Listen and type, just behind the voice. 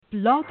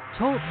Blog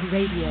Talk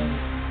Radio.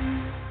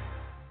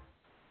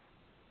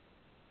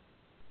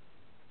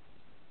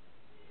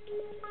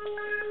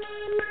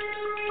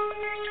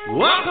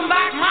 Welcome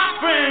back, my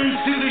friends,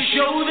 to the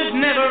show that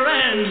never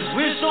ends.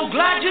 We're so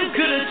glad you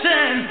could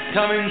attend.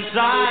 Come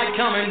inside,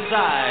 come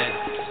inside.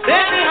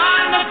 There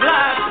behind the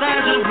glass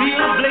stands a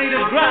real blade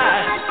of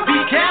grass.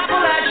 Be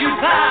careful as you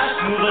pass.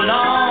 Move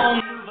along,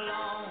 move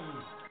along.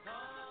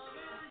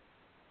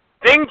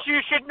 Things you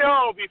should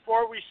know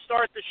before we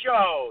start the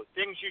show.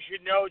 Things you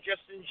should know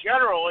just in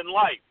general in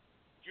life.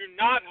 Do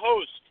not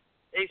host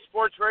a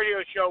sports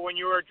radio show when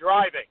you are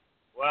driving.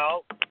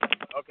 Well,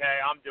 okay,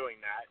 I'm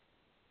doing that.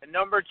 And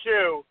number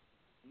two,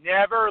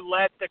 never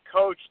let the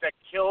coach that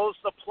kills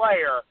the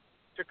player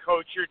to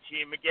coach your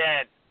team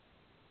again.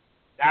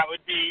 That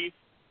would be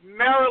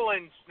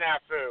Maryland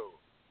snafu.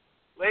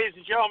 Ladies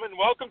and gentlemen,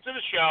 welcome to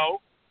the show.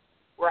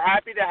 We're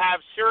happy to have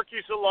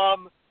Syracuse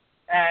alum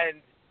and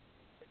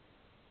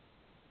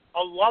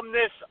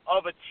alumnus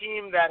of a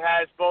team that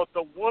has both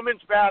the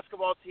women's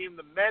basketball team,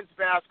 the men's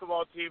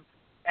basketball team,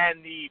 and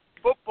the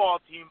football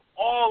team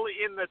all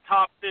in the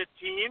top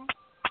 15.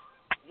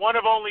 One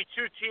of only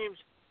two teams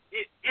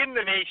in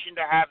the nation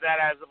to have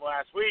that as of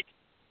last week.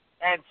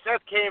 And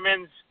Seth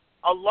Kamen's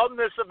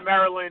alumnus of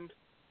Maryland,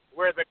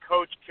 where the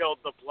coach killed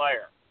the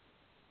player.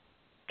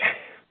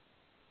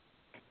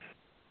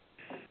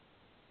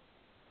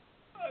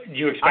 Do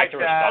you expect a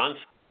response?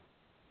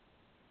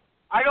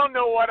 I don't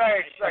know what I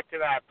expect to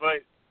that,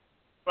 but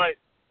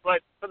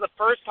for the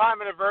first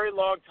time in a very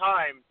long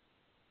time,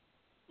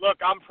 look,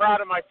 I'm proud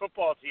of my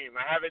football team.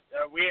 I have it.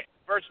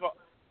 First of all,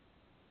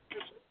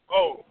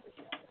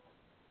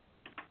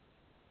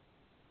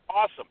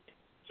 awesome.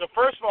 So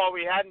first of all,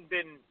 we hadn't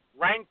been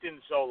ranked in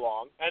so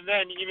long, and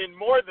then even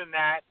more than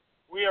that,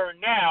 we are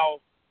now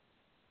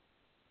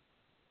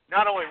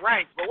not only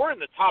ranked, but we're in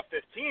the top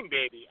 15,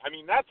 baby. I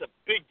mean, that's a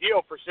big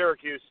deal for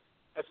Syracuse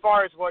as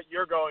far as what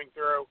you're going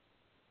through.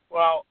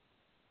 Well,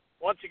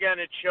 once again,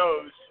 it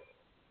shows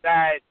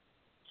that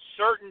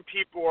certain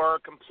people are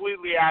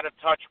completely out of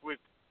touch with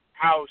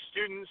how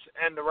students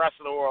and the rest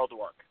of the world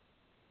work.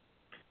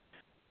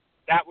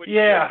 That would be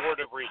a word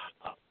of reason.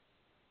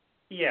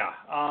 Yeah.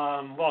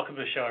 Welcome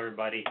to the show,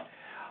 everybody.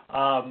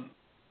 An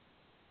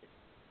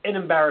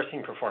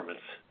embarrassing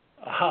performance.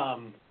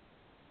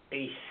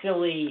 A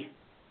silly,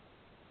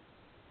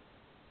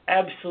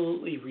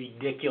 absolutely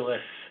ridiculous,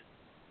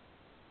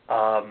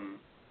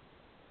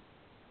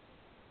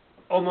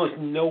 almost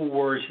no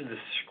words to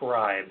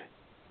describe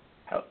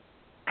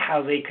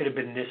how they could have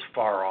been this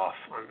far off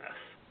on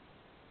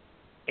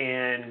this.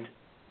 And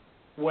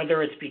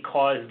whether it's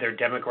because their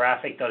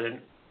demographic doesn't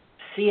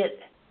see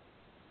it,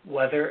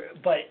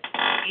 but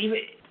even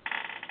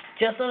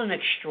just on an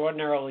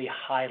extraordinarily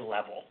high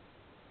level.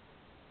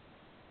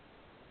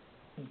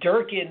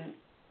 DJ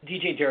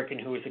Durkin,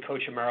 who was the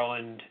coach of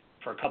Maryland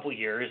for a couple of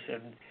years,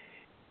 and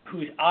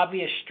whose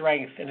obvious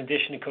strength, in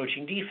addition to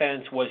coaching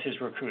defense, was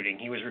his recruiting.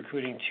 He was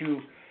recruiting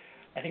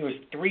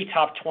three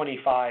top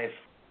 25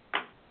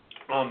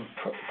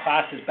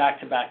 classes back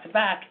to back to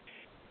back,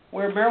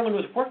 where Maryland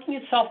was working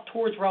itself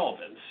towards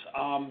relevance.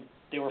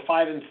 They were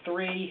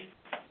 5-3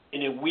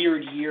 in a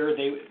weird year.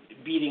 They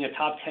beating a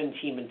top 10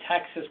 team in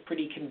Texas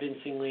pretty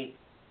convincingly.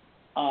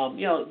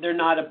 They're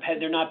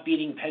not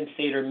beating Penn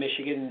State or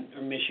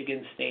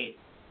Michigan State,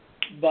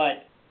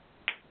 but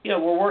we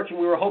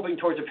were hoping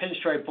towards a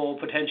Pinstripe Bowl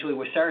potentially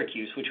with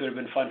Syracuse, which would have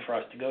been fun for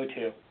us to go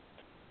to.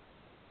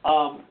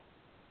 To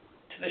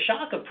the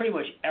shock of pretty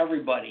much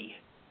everybody,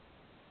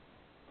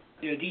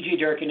 DJ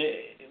Durkin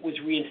was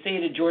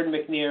reinstated. Jordan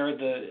McNair,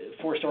 the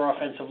four-star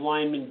offensive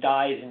lineman,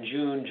 dies in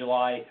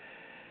July.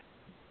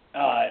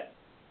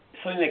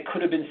 Something that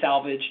could have been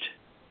salvaged,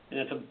 and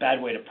that's a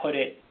bad way to put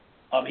it.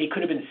 He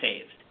could have been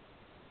saved.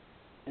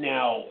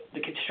 Now, the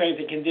strength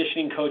and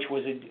conditioning coach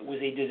was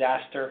a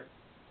disaster.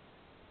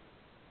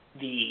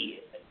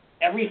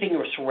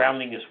 Everything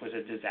surrounding this was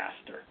a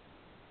disaster.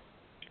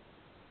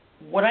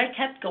 What I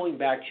kept going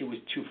back to was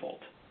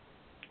twofold.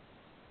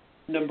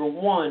 Number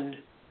one,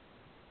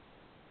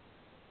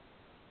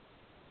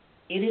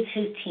 it is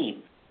his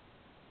team.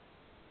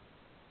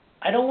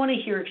 I don't want to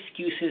hear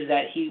excuses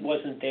that he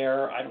wasn't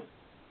there.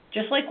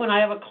 Just like when I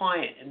have a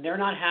client and they're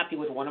not happy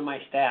with one of my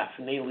staff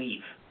and they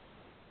leave.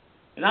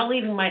 They're not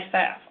leaving my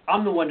staff.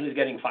 I'm the one who's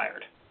getting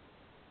fired.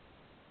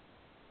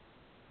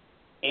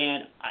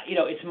 And,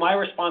 it's my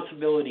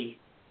responsibility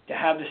to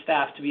have the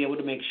staff to be able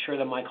to make sure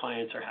that my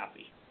clients are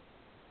happy.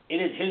 It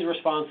is his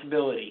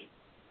responsibility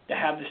to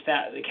have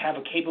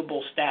a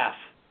capable staff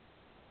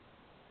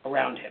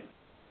around him.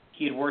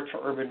 He had worked for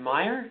Urban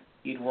Meyer.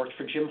 He had worked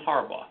for Jim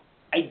Harbaugh.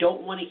 I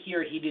don't want to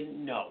hear he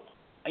didn't know.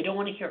 I don't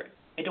want to hear it.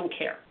 I don't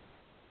care.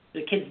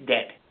 The kid's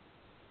dead.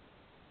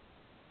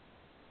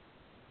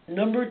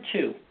 Number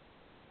two,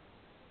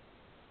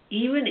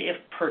 even if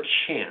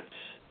perchance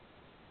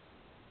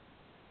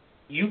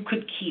you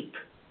could keep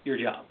your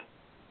job,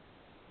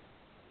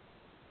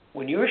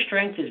 when your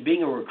strength is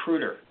being a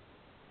recruiter,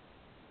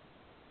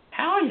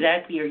 how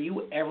exactly are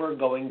you ever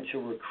going to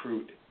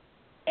recruit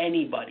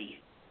anybody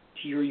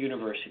to your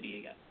university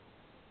again?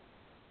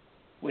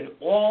 when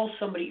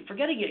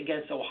forgetting it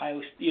against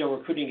Ohio,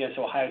 recruiting against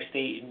Ohio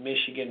State and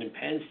Michigan and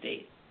Penn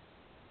State,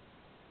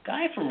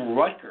 guy from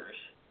Rutgers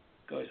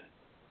goes,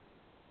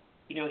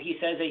 he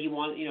says that he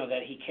wants,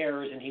 that he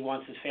cares and he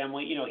wants his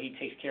family, he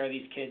takes care of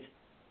these kids.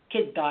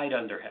 Kid died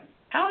under him.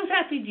 How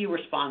exactly do you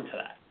respond to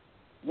that?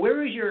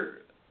 Where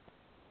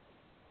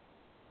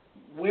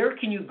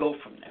can you go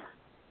from there?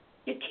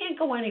 You can't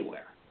go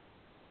anywhere.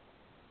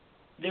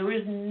 There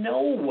is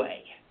no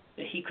way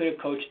that he could have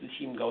coached the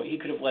team he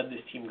could have led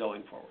this team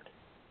going forward.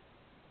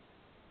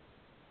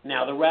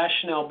 Now, the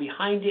rationale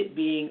behind it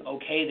being,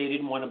 okay, they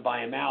didn't want to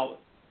buy him out.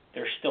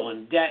 They're still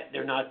in debt.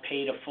 They're not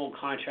paid a full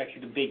contract to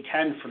the Big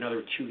Ten for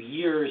another 2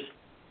 years.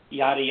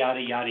 Yada,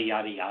 yada, yada,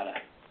 yada,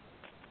 yada.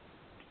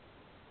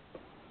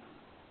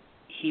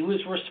 He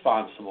was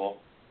responsible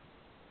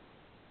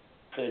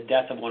for the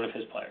death of one of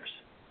his players.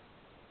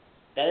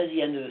 That is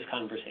the end of this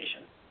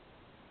conversation.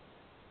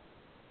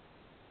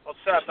 Well,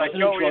 Seth, I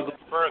go even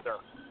further.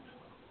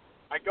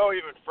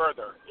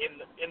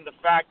 In the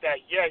fact that,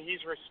 yeah,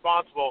 he's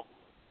responsible,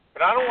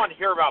 but I don't want to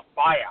hear about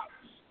buyouts.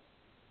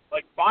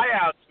 Like,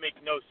 buyouts make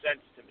no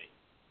sense to me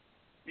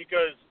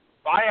because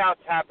buyouts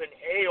happen,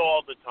 A,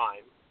 all the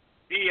time.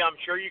 B, I'm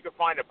sure you could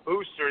find a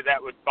booster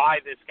that would buy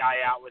this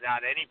guy out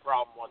without any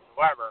problem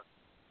whatsoever.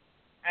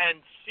 And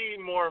C,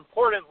 more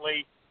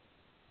importantly,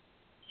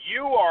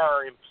 you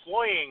are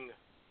employing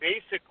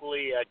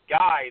basically a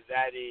guy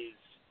that is,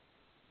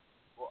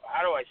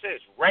 how do I say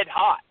this, red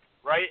hot,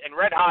 right? And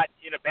red hot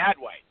in a bad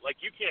way. Like,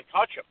 you can't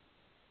touch him.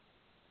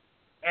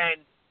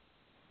 And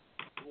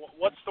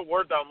what's the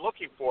word that I'm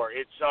looking for?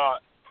 It's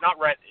not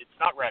red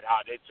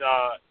hot. It's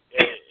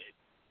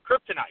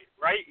kryptonite,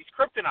 right? He's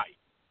kryptonite.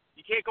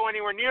 You can't go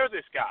anywhere near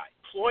this guy.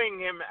 Employing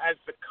him as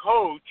the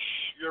coach,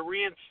 you're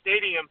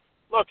reinstating him.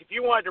 Look, if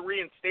you wanted to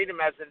reinstate him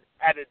as an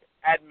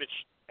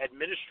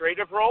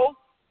administrative role,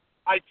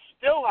 I'd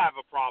still have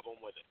a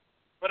problem with it.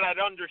 But I'd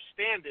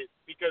understand it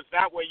because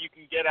that way you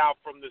can get out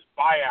from this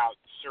buyout,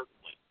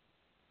 certainly.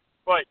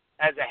 But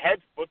as a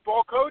head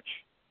football coach,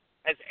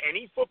 as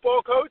any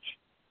football coach,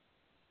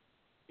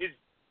 is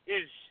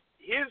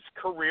his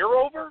career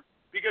over?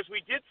 Because we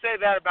did say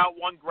that about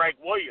one Greg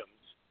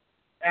Williams,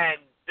 and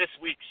this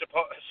week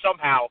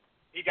somehow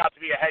he got to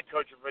be a head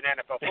coach of an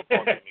NFL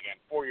football team again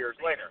 4 years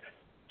later.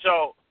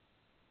 So,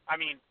 I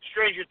mean,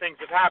 stranger things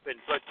have happened.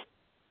 But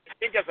I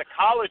think as a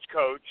college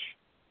coach,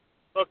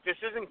 look, this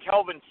isn't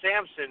Kelvin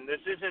Sampson.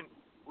 This isn't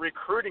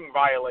recruiting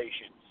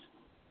violations.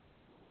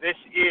 This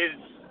is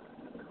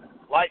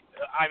like,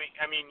 I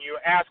mean, you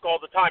ask all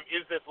the time,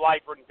 is this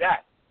life or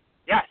death?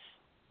 Yes.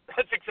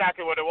 That's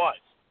exactly what it was.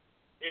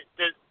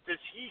 Does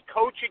he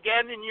coach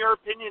again, in your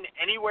opinion,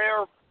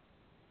 anywhere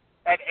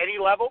at any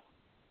level?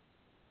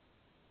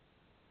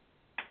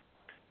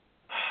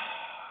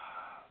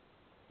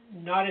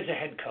 Not as a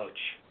head coach.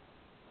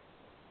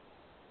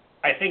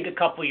 I think a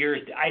couple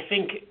years, I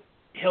think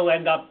he'll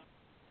end up,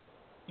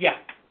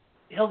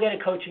 he'll get a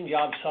coaching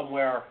job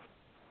somewhere,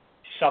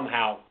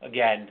 somehow,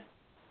 again.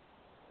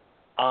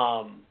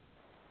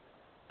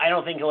 I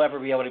don't think he'll ever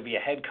be able to be a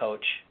head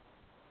coach.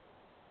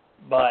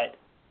 But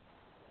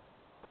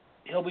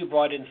he'll be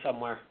brought in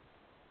somewhere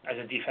as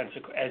a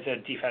defensive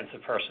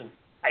person,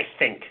 I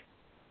think.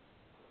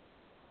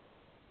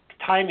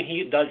 Time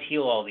does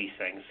heal all these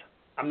things.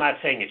 I'm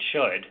not saying it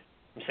should.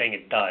 I'm saying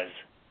it does.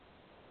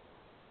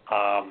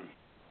 I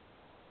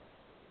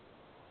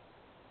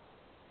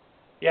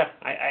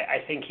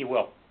think he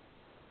will.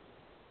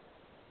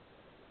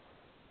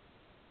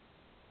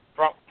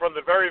 From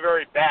the very,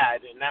 very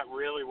bad, and that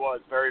really was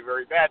very,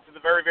 very bad, to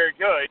the very, very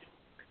good,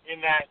 in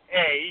that,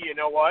 A, you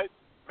know what?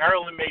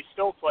 Maryland may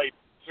still play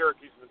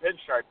Syracuse in the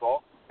Pinstripe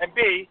Bowl, and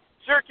B,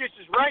 Syracuse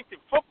is ranked in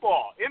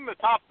football in the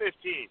top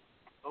 15.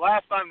 The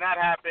last time that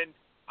happened,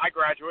 I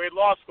graduated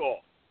law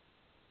school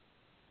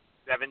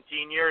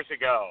 17 years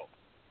ago.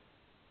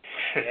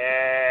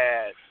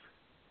 Yes,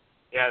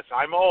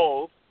 I'm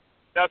old.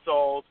 That's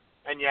old,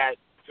 and yet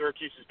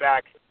Syracuse is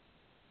back.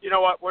 You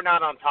know what? We're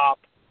not on top,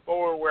 but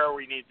we're where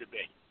we need to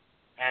be,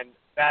 and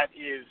that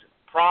is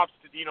props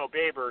to Dino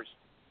Babers.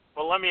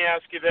 But let me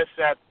ask you this,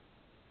 Seth.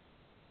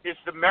 Is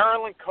the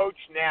Maryland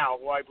coach now,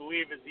 who I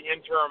believe is the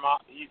interim,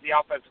 he's the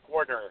offensive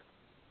coordinator,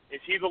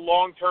 is he the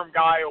long-term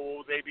guy, or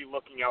will they be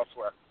looking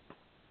elsewhere?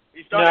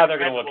 He's done a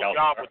commendable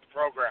job with the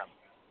program.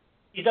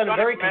 He's done a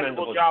very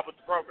commendable job with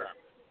the program.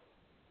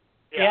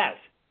 Yeah.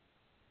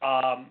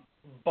 Yes.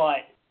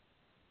 But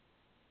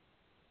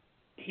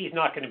he's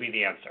not going to be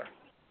the answer.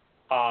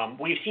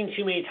 We've seen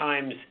too many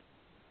times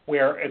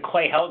where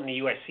Clay Helton, the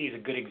USC, is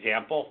a good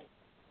example,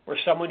 where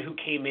someone who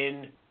came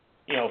in,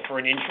 for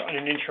on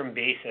an interim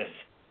basis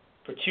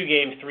for 2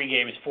 games, 3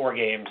 games, 4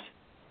 games,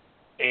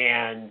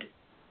 and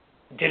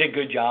did a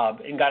good job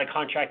and got a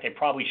contract they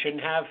probably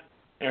shouldn't have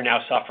and are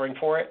now suffering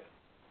for it.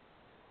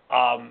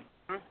 I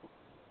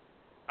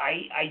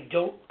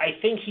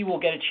think he will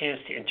get a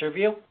chance to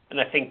interview, and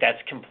I think that's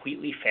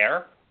completely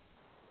fair.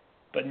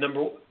 But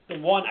number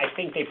one, I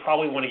think they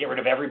probably want to get rid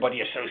of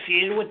everybody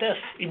associated with this,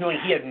 even though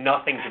he had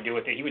nothing to do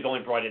with it. He was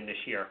only brought in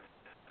this year.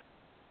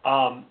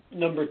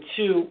 Number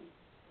two,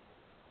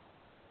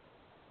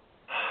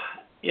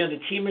 The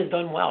team has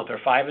done well.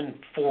 They're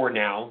 5-4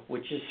 now,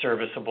 which is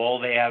serviceable.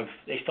 They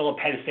still have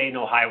Penn State and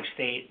Ohio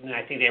State, and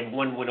I think they have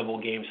one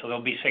winnable game, so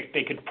they'll be 6.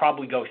 They could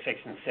probably go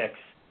 6-6,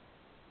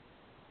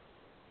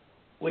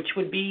 which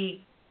would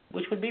be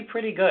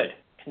pretty good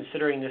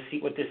considering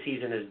what this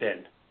season has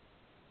been.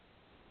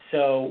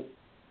 So,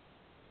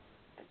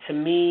 to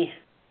me,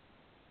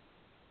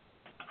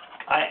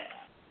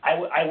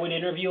 I would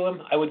interview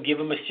him. I would give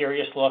him a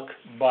serious look,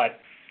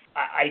 but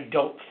I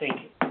don't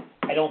think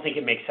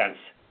it makes sense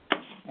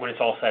when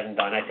it's all said and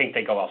done. I think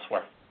they go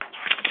elsewhere.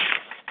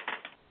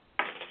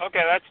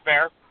 Okay, that's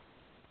fair.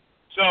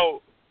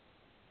 So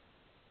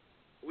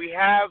we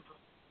have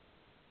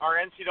our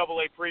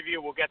NCAA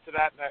preview. We'll get to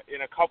that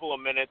in a couple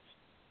of minutes.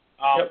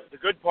 Yep. The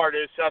good part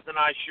is Seth and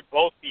I should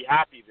both be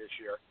happy this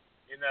year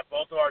in that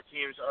both of our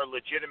teams are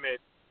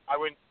legitimate.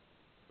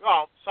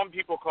 Some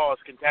people call us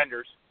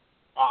contenders.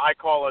 I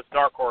call us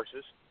dark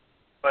horses,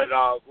 but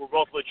we're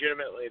both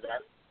legitimately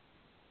that.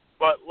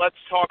 But let's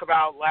talk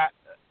about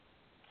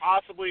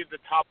possibly the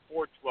top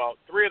 4. Well,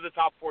 3 of the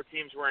top 4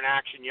 teams were in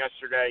action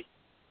yesterday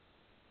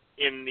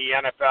in the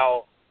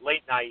NFL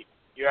late night.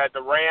 You had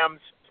the Rams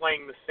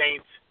playing the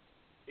Saints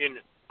in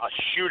a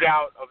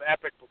shootout of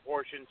epic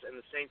proportions, and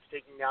the Saints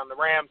taking down the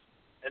Rams.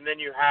 And then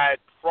you had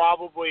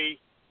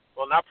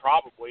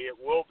it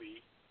will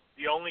be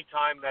the only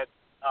time that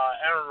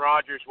Aaron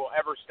Rodgers will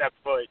ever step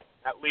foot,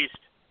 at least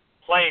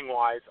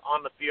playing-wise,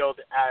 on the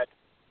field at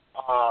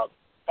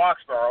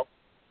Foxborough,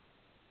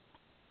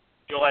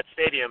 Gillette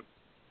Stadium.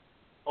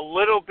 A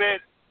little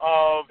bit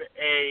of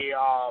a,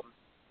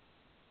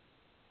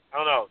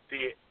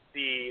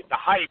 the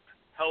hype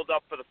held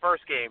up for the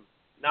first game,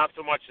 not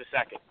so much the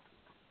second.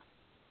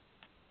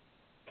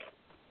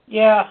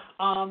 Yeah,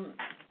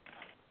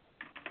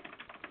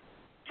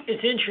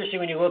 it's interesting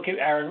when you look at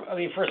Aaron.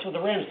 First of all, the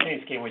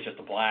Rams-Saints game was just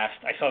a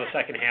blast. I saw the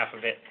second half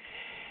of it.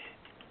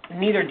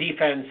 Neither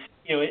defense,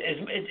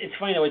 it's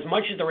funny though. As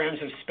much as the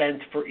Rams have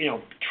spent for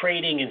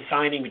trading and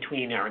signing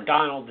between Aaron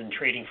Donald and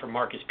trading for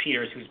Marcus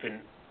Peters, who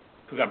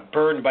got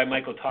burned by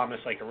Michael Thomas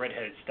like a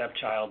redheaded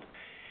stepchild,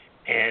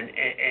 and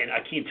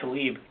Aqib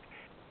Talib,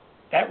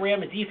 that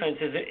Rams defense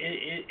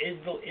is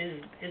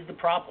the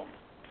problem.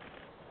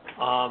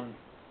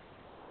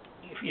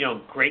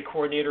 Great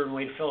coordinator in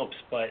Wade Phillips,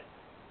 but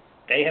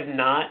they have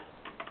not.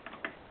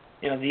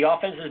 The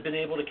offense has been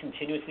able to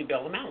continuously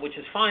bail them out, which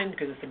is fine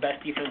because it's the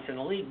best defense in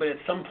the league. But at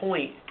some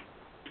point,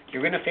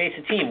 you're going to face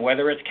a team,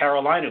 whether it's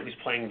Carolina, who's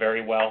playing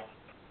very well,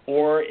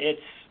 or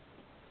it's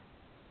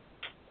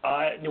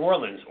New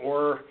Orleans,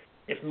 or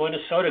if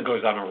Minnesota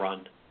goes on a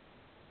run,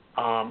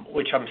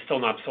 which I'm still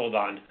not sold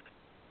on.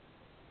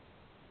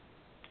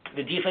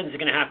 The defense is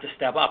going to have to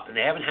step up, and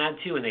they haven't had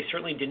to, and they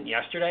certainly didn't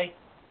yesterday.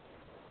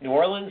 New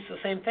Orleans, the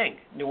same thing.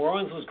 New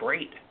Orleans was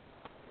great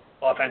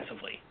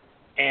offensively.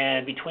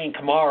 And between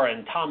Kamara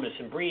and Thomas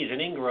and Breeze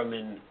and Ingram,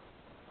 and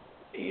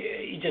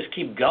you just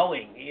keep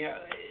going.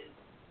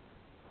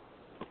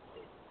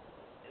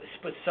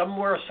 But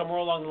somewhere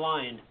along the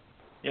line,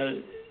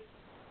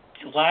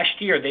 last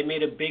year they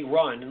made a big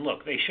run. And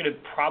look, they should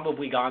have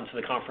probably gone to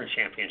the conference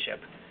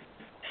championship.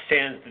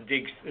 Sans the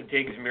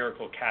Diggs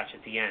miracle catch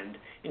at the end,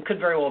 and could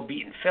very well have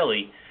beaten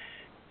Philly.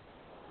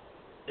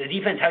 The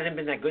defense hasn't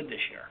been that good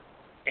this year.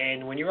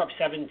 And when you're up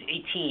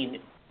 7-18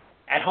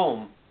 at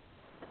home,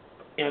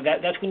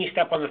 that's when you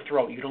step on the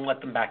throat. You don't let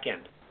them back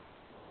in.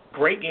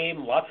 Great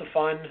game, lots of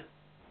fun.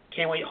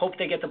 Can't wait. Hope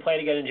they get to play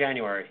it again in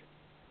January.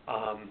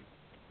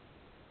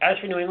 As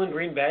for New England,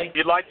 Green Bay.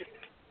 You'd like to?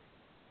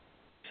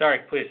 Sorry,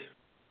 please.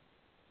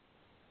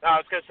 No, I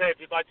was going to say, if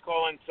you'd like to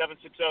call in,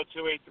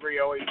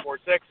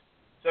 760-283-0846,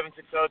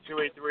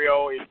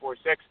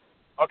 760-283-0846.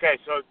 Okay,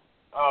 so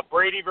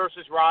Brady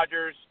versus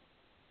Rodgers.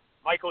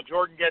 Michael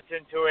Jordan gets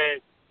into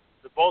it.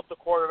 Both the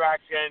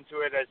quarterbacks get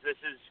into it as this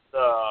is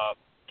the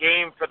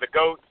game for the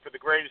GOAT, for the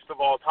greatest of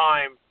all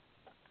time.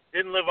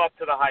 Didn't live up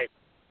to the hype.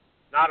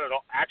 Not at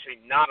all. Actually,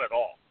 not at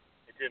all.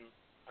 It didn't.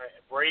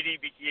 Brady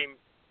became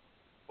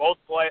both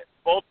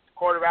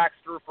quarterbacks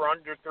threw for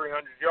under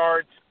 300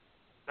 yards.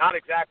 Not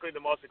exactly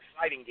the most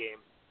exciting game.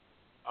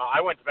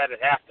 I went to bed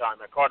at halftime.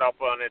 I caught up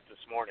on it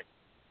this morning.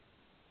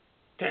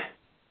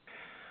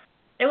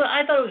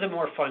 I thought it was a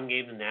more fun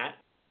game than that.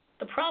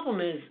 The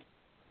problem is,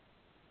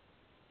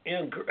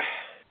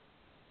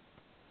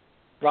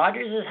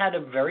 Rodgers has had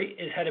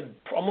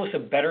almost a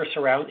better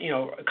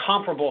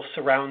comparable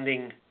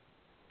surrounding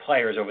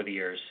players over the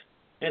years.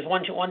 And has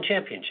won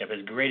championship,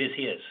 as great as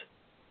he is.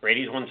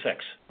 Brady's won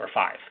 6 or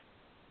 5.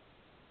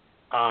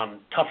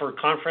 Tougher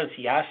conference,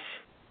 yes.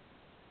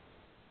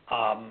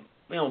 A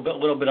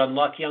little bit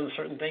unlucky on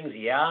certain things,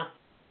 yeah.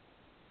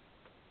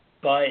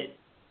 But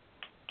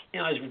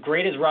as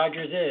great as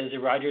Rodgers is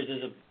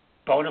a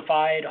bona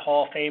fide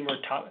Hall of Famer.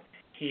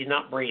 He's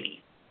not Brady.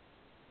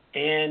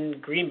 And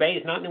Green Bay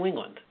is not New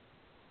England.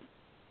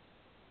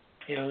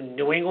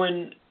 New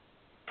England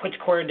puts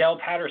Cordell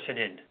Patterson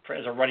in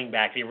as a running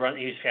back. He's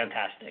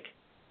fantastic.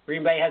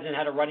 Green Bay hasn't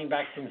had a running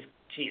back since,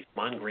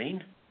 Mon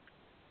Green.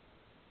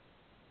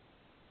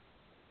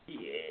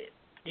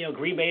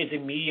 Green Bay is a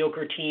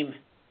mediocre team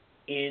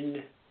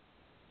in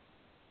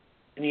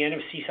in the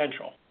NFC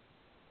Central.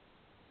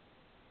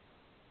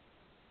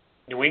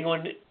 New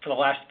England, for the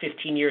last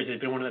 15 years, has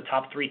been one of the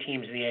top 3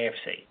 teams in the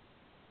AFC.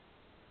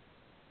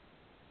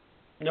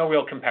 No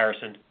real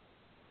comparison.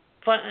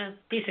 Fun,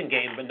 decent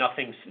game, but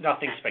nothing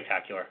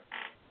spectacular.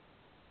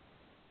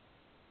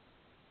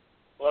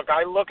 Look,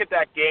 I look at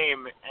that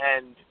game,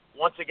 and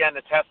once again,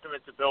 a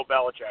testament to Bill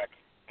Belichick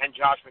and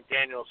Josh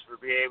McDaniels for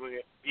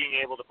being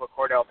able to put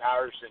Cordell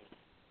Patterson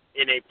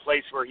in a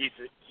place where he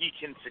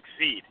can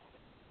succeed.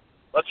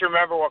 Let's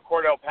remember what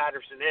Cordell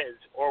Patterson is,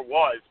 or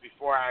was,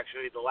 before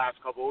actually the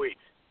last couple of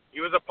weeks. He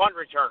was a punt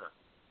returner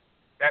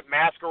that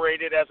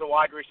masqueraded as a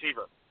wide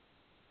receiver.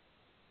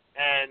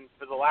 And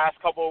for the last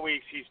couple of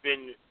weeks, he's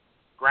been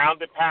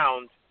ground and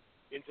pound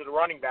into the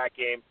running back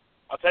game.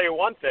 I'll tell you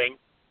one thing.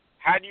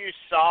 How do you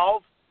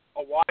solve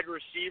a wide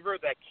receiver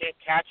that can't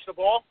catch the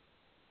ball?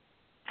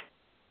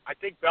 I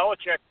think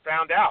Belichick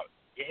found out.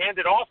 You hand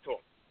it off to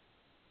him.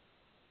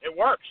 It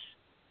works.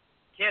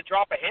 Can't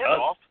drop a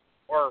handoff,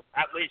 or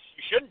at least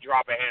you shouldn't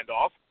drop a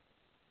handoff,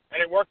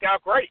 and it worked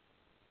out great.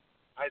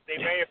 They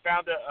may have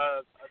found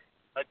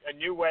a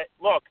new way.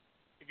 Look,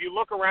 if you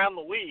look around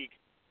the league,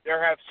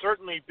 there have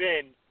certainly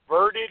been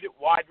verted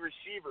wide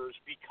receivers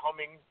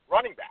becoming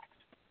running backs.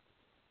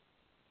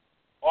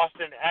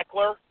 Austin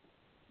Eckler,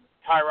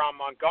 Ty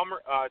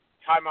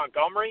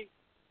Montgomery.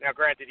 Now,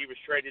 granted, he was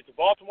traded to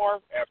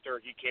Baltimore after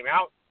he came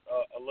out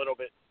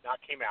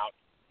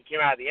He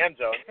came out of the end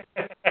zone.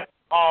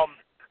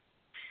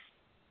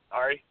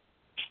 Sorry.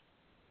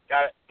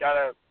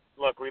 Gotta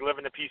look. We live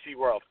in the PC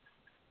world.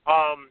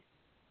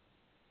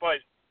 But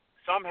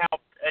somehow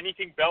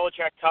anything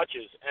Belichick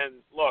touches, and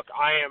look,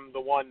 I am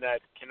the one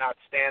that cannot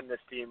stand this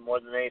team more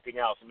than anything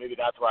else, and maybe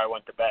that's why I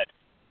went to bed,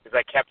 because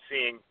I kept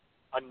seeing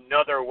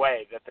another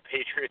way that the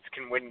Patriots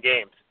can win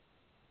games.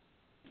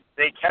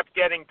 They kept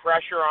getting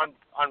pressure on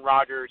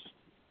Rodgers,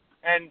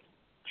 and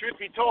truth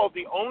be told,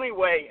 the only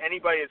way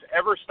anybody has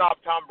ever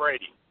stopped Tom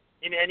Brady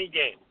in any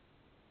game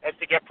is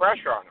to get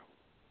pressure on him.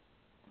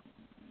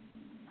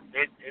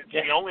 It's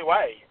the only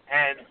way,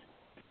 and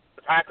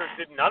the Packers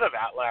did none of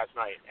that last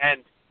night.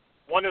 And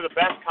one of the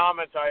best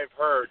comments I have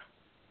heard,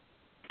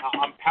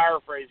 I'm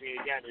paraphrasing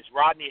again, is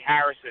Rodney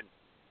Harrison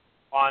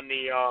on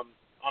the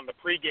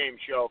pregame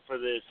show for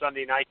the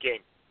Sunday night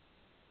game,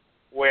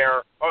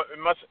 where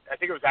I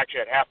think it was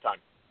actually at halftime,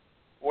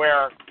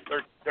 where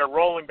they're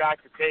rolling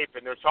back the tape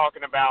and they're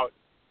talking about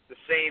the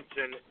Saints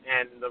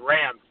and the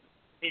Rams.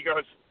 He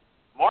goes,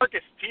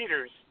 Marcus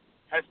Peters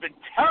has been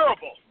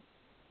terrible.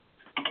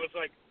 I was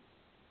like,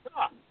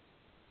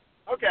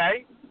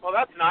 okay, well,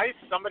 that's nice.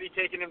 Somebody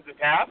taking him to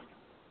task.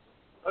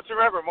 Let's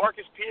remember,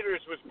 Marcus Peters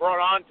was brought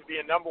on to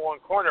be a number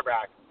one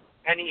cornerback,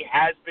 and he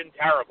has been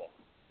terrible.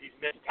 He's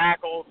missed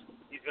tackles.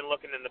 He's been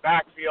looking in the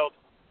backfield.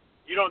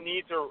 You don't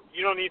need to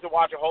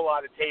watch a whole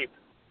lot of tape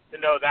to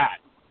know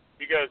that,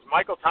 because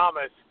Michael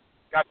Thomas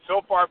got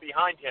so far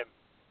behind him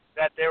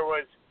that there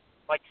was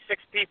like 6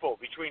 people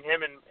between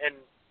him and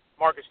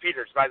Marcus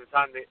Peters by the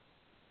time the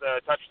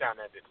touchdown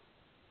ended.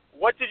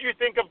 What did you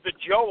think of the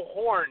Joe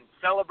Horn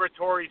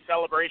celebratory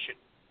celebration?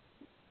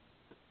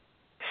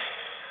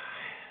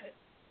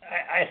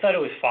 I thought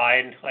it was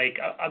fine. Like,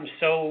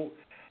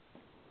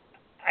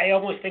 I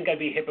almost think I'd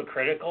be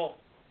hypocritical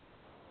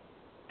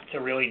to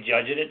really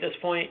judge it at this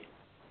point.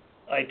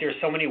 Like, there's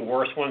so many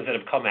worse ones that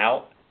have come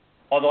out.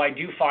 Although I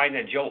do find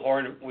that Joe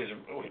Horn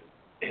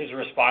his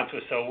response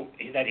was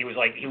he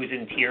was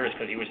in tears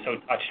because he was so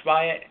touched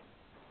by it.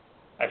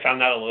 I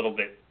found that a little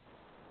bit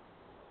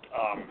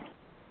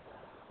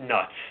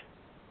nuts,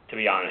 to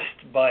be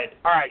honest. But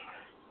all right,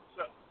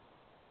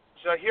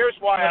 so here's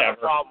why whatever. I have a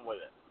problem with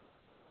it.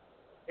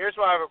 I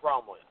don't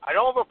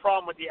have a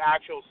problem with the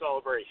actual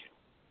celebration,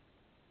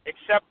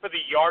 except for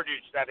the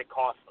yardage that it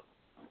cost them.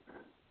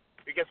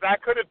 Because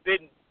that could have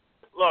been,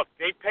 look,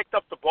 they picked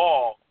up the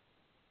ball,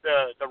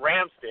 the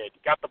Rams did,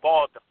 got the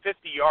ball at the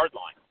 50-yard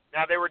line.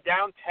 Now, they were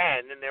down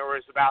 10, and there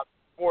was about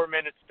 4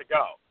 minutes to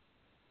go.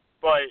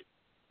 But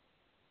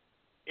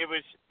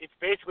it's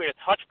basically a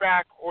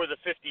touchback or the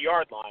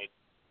 50-yard line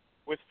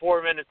with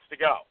 4 minutes to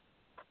go.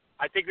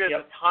 I think there's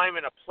a time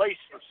and a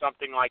place for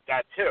something like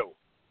that, too.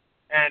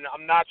 And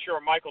I'm not sure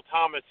Michael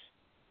Thomas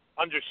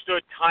understood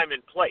time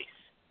and place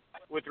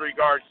with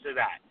regards to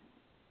that.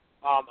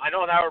 I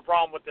don't have a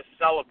problem with the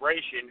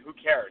celebration. Who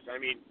cares? I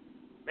mean,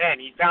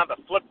 man, he found a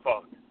flip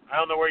phone. I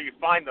don't know where you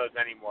find those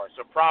anymore.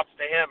 So props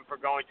to him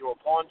for going to a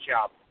pawn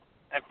shop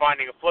and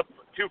finding 2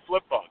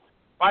 flip phones.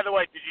 By the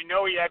way, did you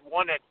know he had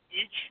one at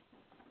each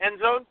end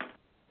zone?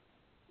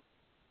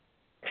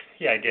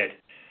 Yeah, I did.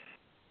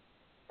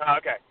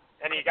 Okay.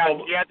 And he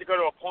had to go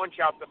to a pawn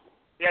shop to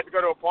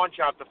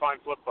find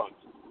flip phones,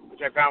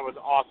 which I found was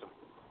awesome.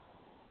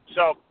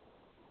 So,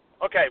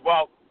 okay,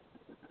 well,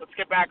 let's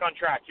get back on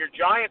track. Your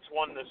Giants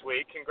won this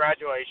week.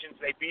 Congratulations.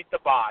 They beat the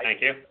bye.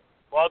 Thank you.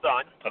 Well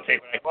done. I'll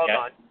take what I can Well get.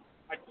 done.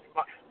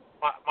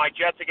 My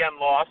Jets again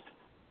lost.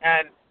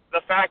 And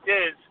the fact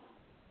is,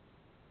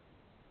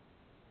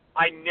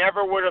 I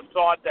never would have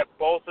thought that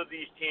both of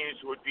these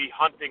teams would be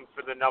hunting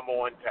for the number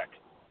 1 pick.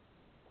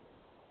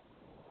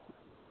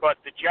 but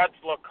the Jets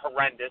look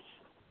horrendous.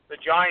 The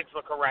Giants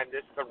look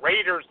horrendous. The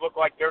Raiders look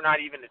like they're not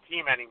even a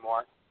team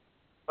anymore,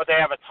 but they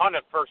have a ton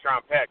of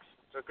first-round picks,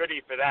 so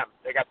goodie for them.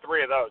 They got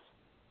 3 of those.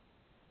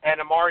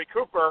 And Amari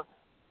Cooper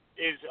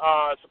is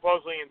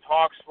supposedly in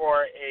talks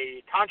for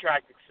a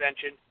contract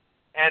extension,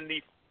 and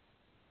the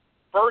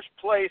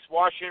first-place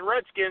Washington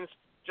Redskins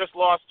just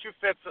lost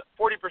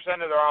 40%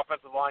 of their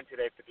offensive line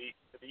today for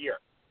the year.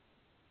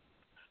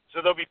 So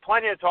there'll be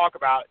plenty to talk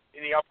about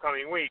in the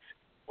upcoming weeks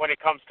when it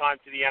comes time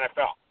to the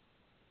NFL.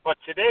 But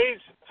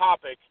today's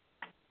topic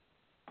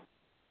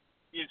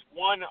is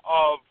one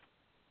of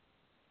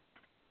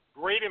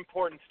great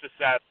importance to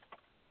Seth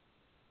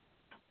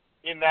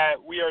in that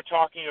we are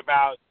talking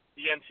about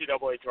the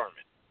NCAA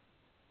tournament.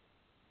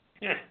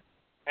 Yeah.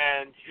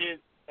 And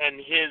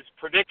his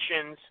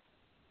predictions.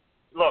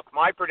 Look,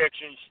 my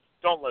predictions,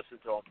 don't listen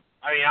to them.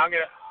 I mean,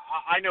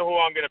 I know who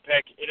I'm gonna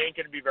pick. It ain't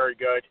gonna be very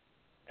good,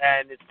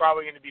 and it's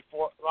probably gonna be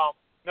 4. Well,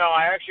 no,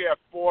 I actually have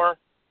 4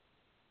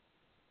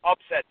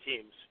 upset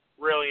teams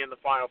really in the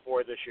Final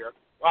Four this year.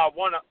 Well,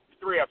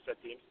 3 upset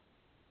teams.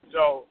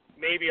 So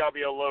maybe I'll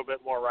be a little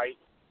bit more right.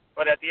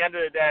 But at the end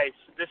of the day,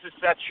 this is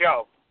Seth's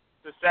show.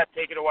 So Seth,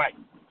 take it away.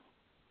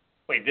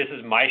 Wait, this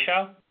is my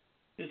show?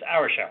 This is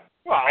our show.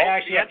 Well, I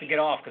actually have to get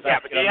off because I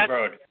have to get on the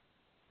road.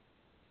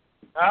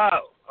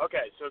 Oh,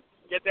 okay. So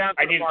get down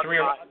to I'm going to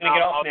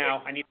get off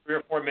now. I need 3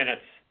 or 4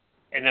 minutes,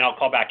 and then I'll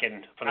call back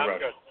in from the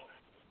road. Sounds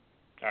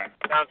good. All right.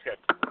 Sounds good.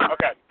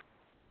 Okay.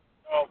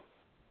 So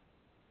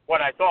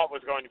what I thought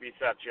was going to be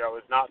Seth's show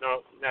is not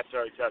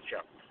necessarily Seth's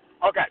show.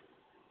 Okay.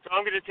 So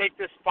I'm going to take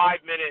this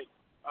 5-minute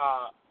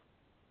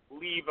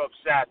leave of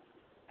Seth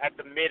at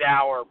the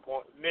mid-half-hour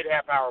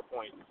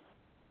point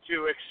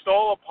to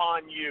extol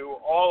upon you,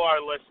 all our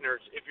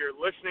listeners, if you're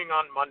listening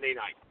on Monday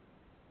night.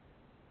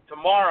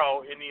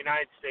 Tomorrow in the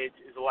United States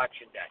is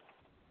Election Day.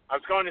 I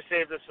was going to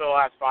save this for the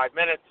last 5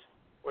 minutes.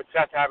 With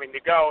Seth having to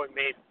go, it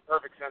made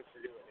perfect sense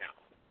to do it now.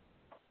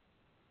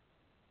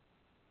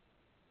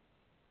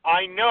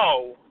 I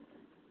know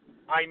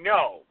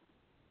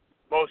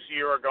most of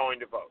you are going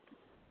to vote.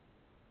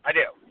 I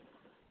do.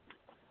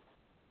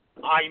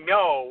 I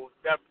know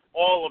that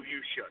all of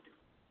you should.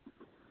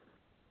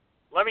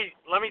 Let me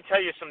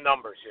tell you some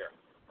numbers here.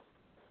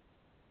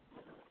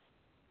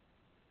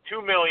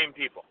 2 million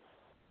people.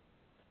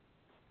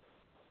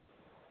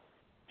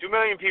 2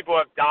 million people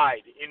have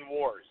died in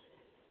wars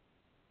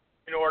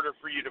in order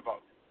for you to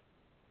vote.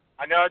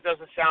 I know it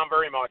doesn't sound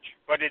very much,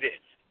 but it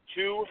is.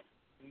 2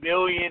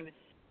 million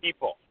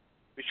people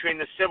between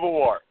the Civil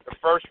War, the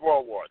First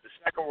World War, the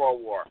Second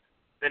World War,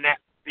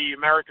 the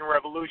American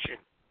Revolution.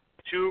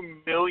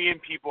 2 million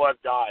people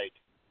have died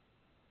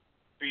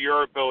for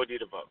your ability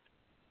to vote.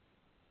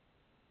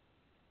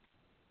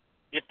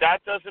 If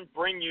that doesn't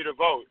bring you to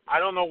vote, I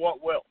don't know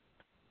what will.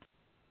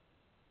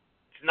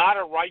 It's not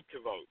a right to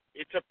vote.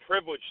 It's a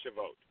privilege to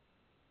vote.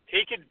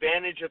 Take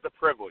advantage of the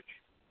privilege.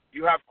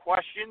 You have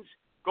questions,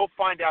 go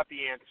find out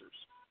the answers.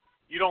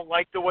 You don't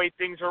like the way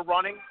things are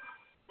running,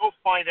 go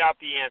find out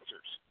the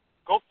answers.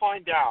 Go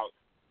find out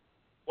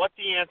what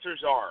the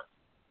answers are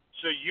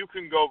so you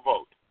can go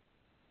vote.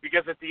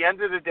 Because at the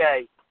end of the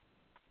day,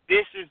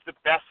 this is the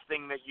best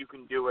thing that you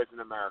can do as an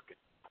American.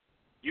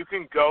 You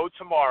can go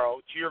tomorrow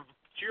to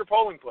your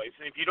polling place,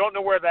 and if you don't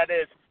know where that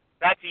is,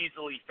 that's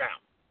easily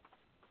found.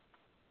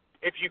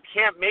 If you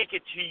can't make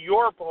it to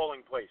your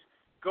polling place,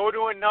 go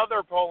to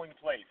another polling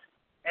place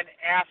and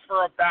ask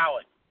for a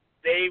ballot.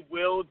 They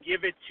will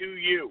give it to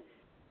you.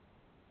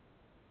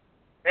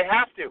 They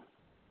have to.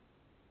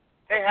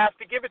 They have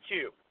to give it to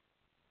you.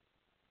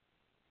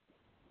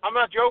 I'm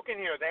not joking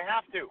here. They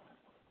have to.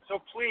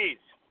 So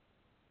please,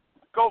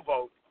 go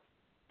vote.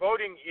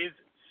 Voting is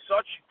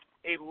such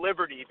a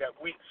liberty that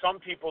some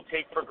people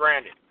take for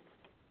granted.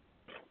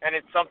 And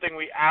it's something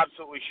we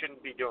absolutely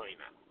shouldn't be doing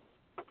that.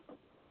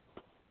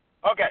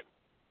 Okay.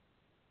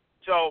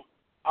 So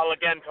I'll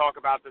again talk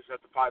about this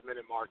at the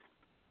 5-minute mark.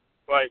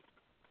 But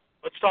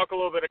let's talk a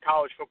little bit of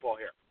college football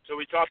here. So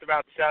we talked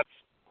about Seth's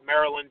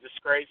Maryland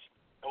disgrace,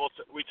 and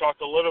we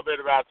talked a little bit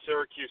about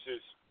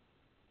Syracuse's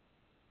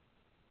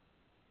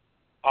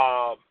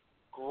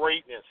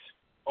greatness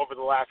over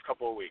the last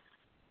couple of weeks.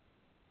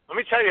 Let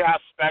me tell you how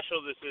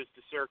special this is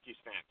to Syracuse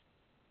fans.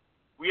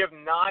 We have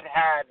not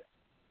had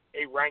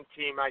a ranked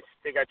team, I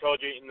think I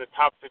told you, in the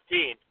top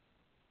 15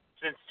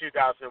 since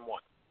 2001.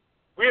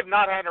 We have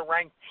not had a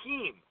ranked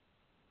team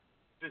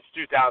since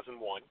 2001.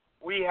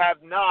 We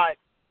have not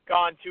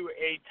gone to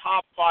a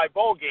top 5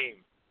 bowl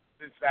game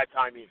since that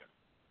time either.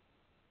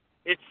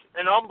 It's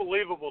an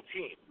unbelievable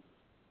team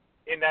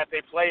in that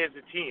they play as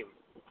a team,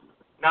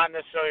 not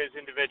necessarily as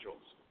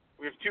individuals.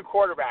 We have 2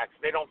 quarterbacks.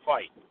 They don't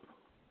fight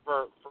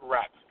for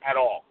reps at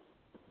all.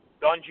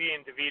 Dungy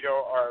and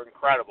DeVito are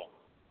incredible.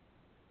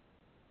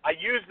 I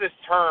use this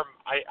term,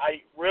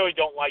 I really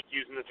don't like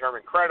using the term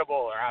incredible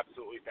or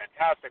absolutely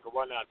fantastic or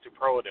whatnot,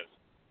 superlatives.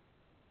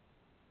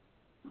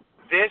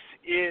 This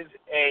is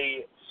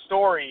a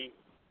story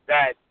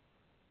that,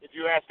 if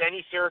you asked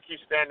any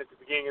Syracuse fan at the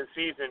beginning of the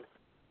season,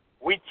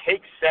 we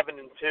take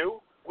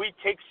 7-2, we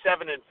take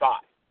 7-5.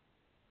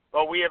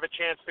 but we have a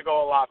chance to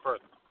go a lot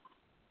further.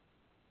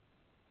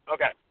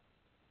 Okay.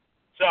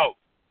 So,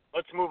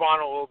 let's move on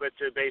a little bit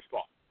to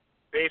baseball.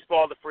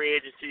 Baseball, the free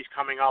agency is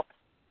coming up.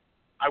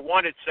 I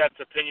wanted Seth's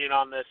opinion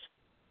on this.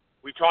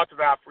 We talked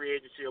about free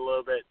agency a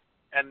little bit,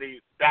 and the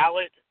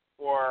ballot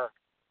for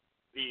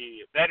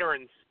the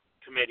Veterans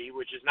Committee,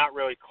 which is not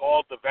really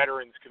called the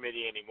Veterans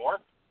Committee anymore.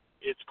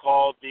 It's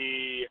called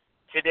the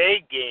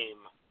Today Game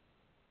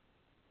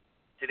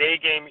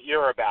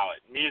Era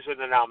Ballot. And these are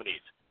the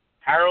nominees: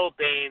 Harold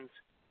Baines,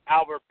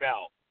 Albert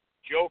Bell,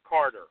 Joe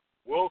Carter,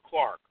 Will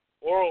Clark,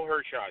 Oral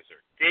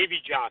Hershiser,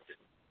 Davey Johnson,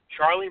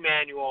 Charlie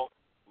Manuel,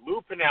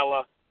 Lou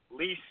Piniella,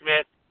 Lee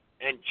Smith,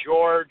 and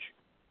George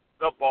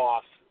the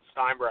Boss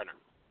Steinbrenner.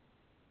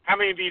 How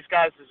many of these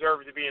guys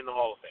deserve to be in the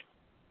Hall of Fame?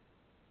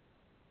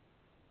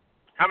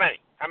 How many?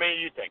 How many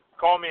do you think?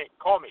 Call me.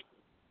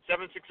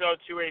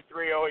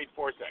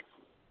 760-283-0846.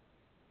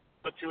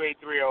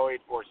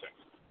 283-0846.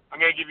 I'm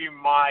going to give you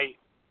my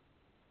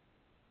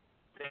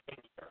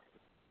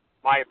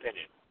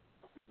opinion.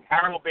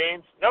 Harold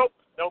Baines, nope.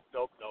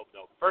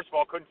 First of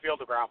all, couldn't field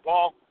the ground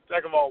ball.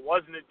 Second of all,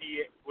 was a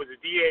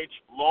DH,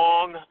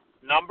 long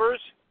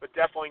numbers, but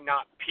definitely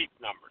not peak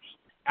numbers.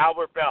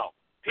 Albert Bell,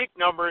 peak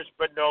numbers,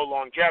 but no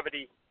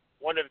longevity.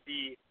 One of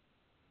the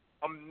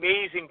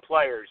amazing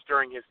players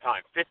during his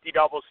time. 50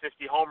 doubles,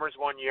 50 homers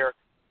one year,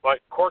 but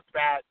corked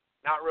bat,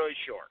 not really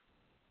sure.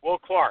 Will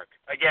Clark,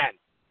 again,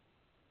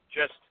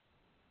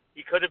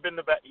 he could have been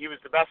the best. He was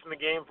the best in the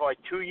game for like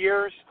 2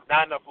 years,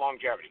 not enough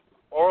longevity.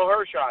 Oral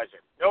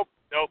Hershiser, nope.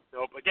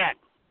 Again,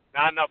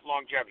 not enough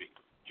longevity.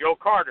 Joe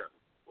Carter,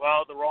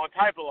 well, the wrong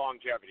type of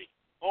longevity.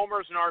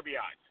 Homers and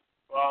RBIs.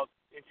 Well,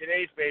 in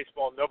today's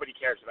baseball, nobody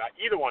cares about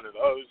either one of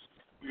those.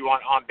 We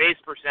want on-base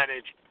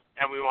percentage,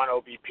 and we want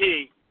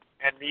OBP,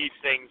 and these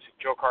things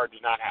Joe Carter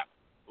does not have.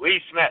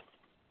 Lee Smith.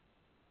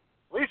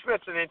 Lee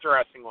Smith's an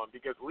interesting one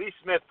because Lee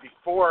Smith,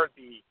 before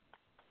the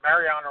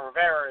Mariano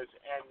Rivera's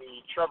and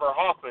the Trevor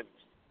Hoffmans,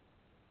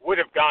 would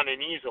have gone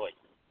in easily.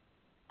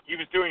 He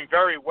was doing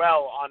very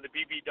well on the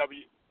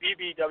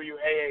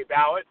BBWAA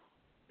ballot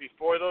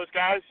before those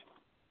guys,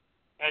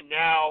 and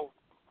now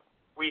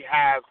we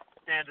have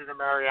Standard and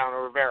Mariano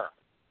Rivera.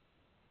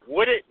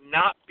 Would it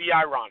not be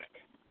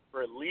ironic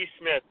for Lee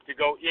Smith to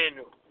go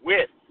in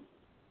with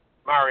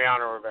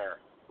Mariano Rivera?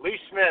 Lee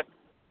Smith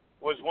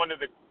was one of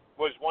the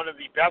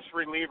best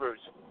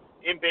relievers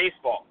in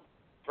baseball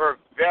for a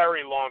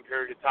very long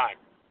period of time.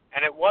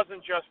 And it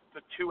wasn't just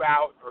the 2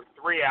 out or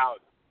 3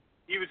 out.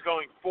 He was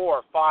going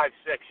 4, 5,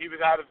 6. He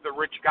was out of the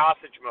Rich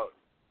Gossage mode.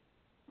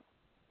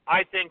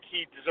 I think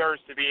he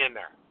deserves to be in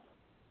there.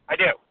 I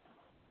do.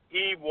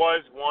 He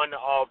was one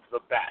of the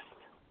best.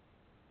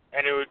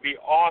 And it would be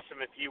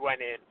awesome if he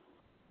went in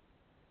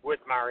with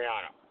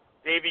Mariano.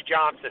 Davey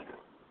Johnson.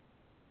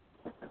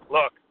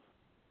 Look,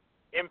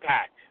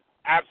 impact.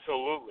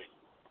 Absolutely.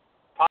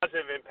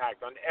 Positive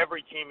impact on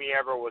every team he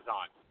ever was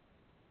on.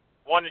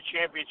 Won a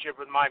championship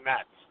with my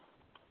Mets.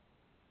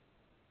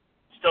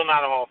 Still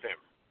not a Hall of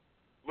Famer.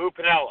 Lou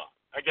Piniella,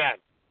 again,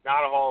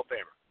 not a Hall of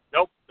Famer.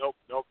 Nope.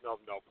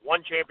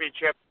 Won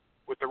championship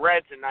with the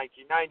Reds in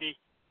 1990,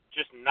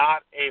 just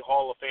not a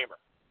Hall of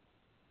Famer.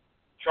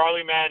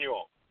 Charlie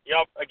Manuel,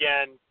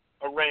 again,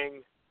 a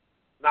ring,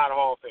 not a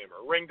Hall of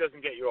Famer. A ring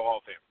doesn't get you a Hall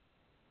of Famer.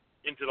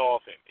 Into the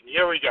Hall of Fame. And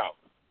here we go.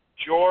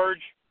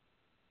 George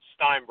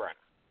Steinbrenner.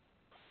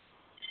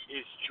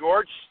 Is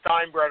George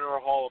Steinbrenner a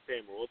Hall of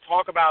Famer? We'll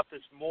talk about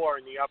this more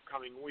in the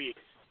upcoming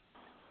weeks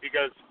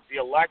because the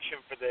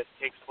election for this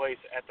takes place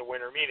at the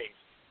winter meetings.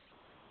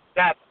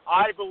 Seth,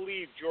 I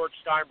believe George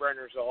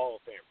Steinbrenner is a Hall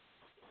of Famer.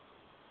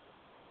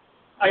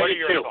 What are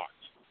your thoughts?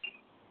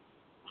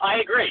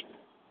 I agree.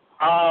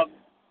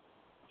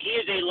 He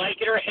is a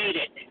like it or hate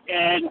it.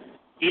 And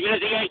even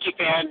as a Yankee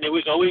fan, there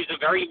was always a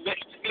very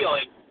mixed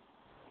feeling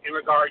in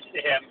regards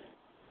to him.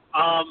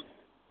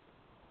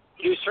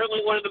 He was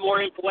certainly one of the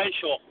more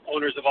influential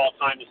owners of all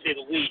time, to say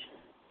the least.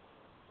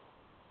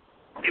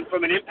 And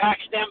from an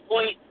impact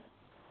standpoint,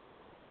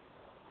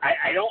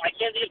 I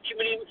can't think of too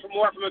many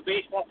from a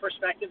baseball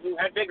perspective who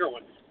had bigger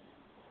ones.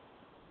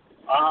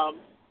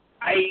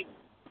 I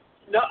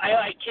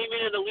came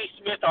in the Lee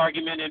Smith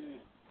argument, and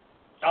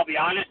I'll be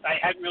honest, I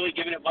hadn't really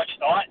given it much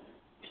thought.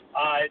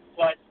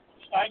 But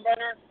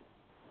Steinbrenner,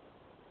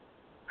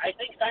 I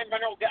think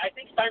Steinbrenner,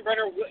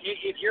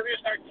 if you're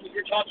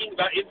talking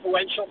about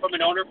influential from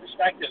an owner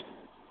perspective,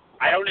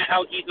 I don't know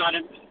how he's not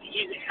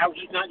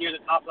near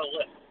the top of the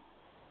list.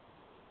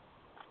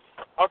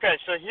 Okay,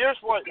 so here's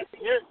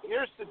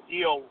the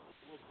deal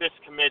with this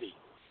committee.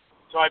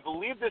 So I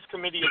believe this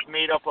committee is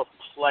made up of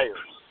players,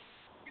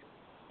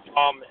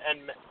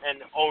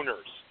 and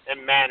owners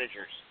and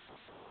managers.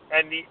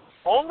 And the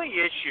only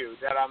issue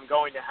that I'm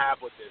going to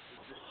have with this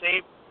is the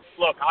same.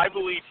 Look, I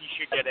believe he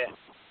should get in.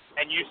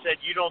 And you said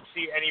you don't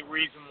see any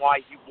reason why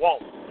he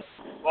won't.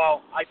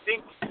 Well, I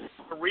think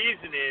the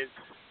reason is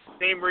the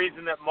same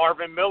reason that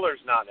Marvin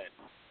Miller's not in.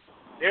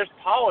 There's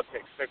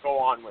politics that go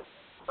on with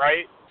it,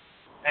 right?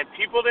 And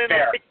people didn't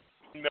like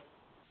Miller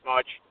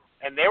much,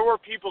 and there were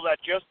people that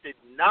just did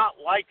not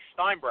like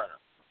Steinbrenner.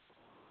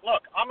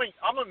 look, I'm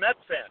a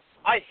Mets fan.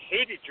 I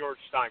hated George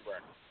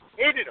Steinbrenner.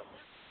 Hated him.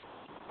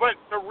 But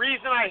the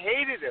reason I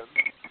hated him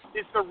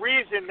is the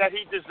reason that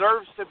he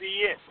deserves to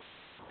be in.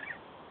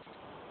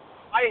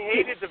 I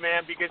hated the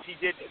man because he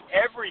did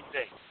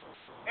everything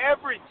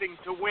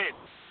to win.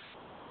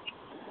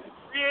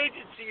 Free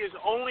agency is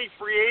only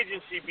free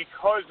agency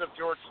because of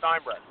George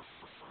Steinbrenner.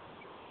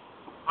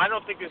 I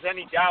don't think there's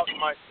any doubt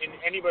in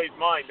anybody's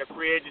mind that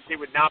free agency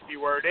would not be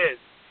where it is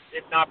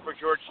if not for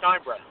George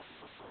Steinbrenner.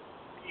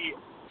 The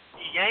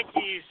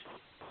Yankees'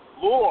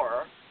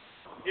 lure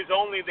is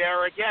only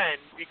there again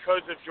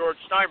because of George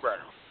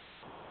Steinbrenner.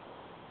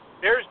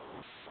 There's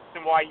no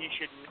reason why he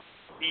should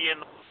be in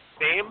the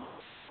game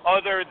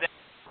other than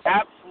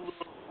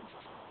absolute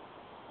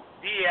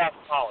BS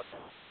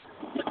politics.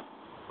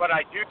 But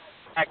I do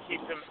think that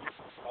keeps him out of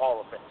the Hall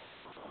of Fame,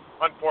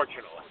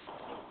 unfortunately.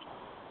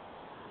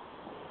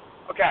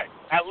 Okay,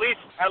 at least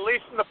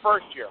in the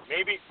first year,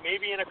 maybe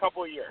in a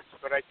couple of years,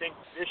 but I think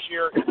this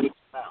year is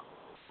now.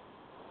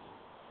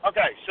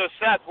 Okay, so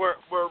Seth, we're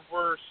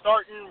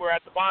starting. We're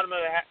at the bottom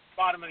of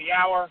the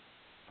hour.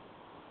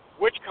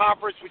 Which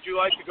conference would you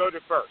like to go to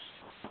first?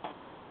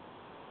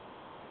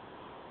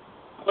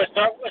 Let's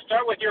start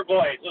with your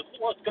boys.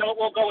 Let's go.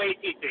 We'll go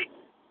ACC.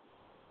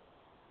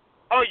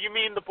 Oh, you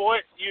mean the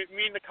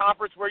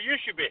conference where you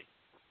should be?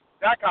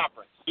 That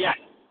conference? Yes,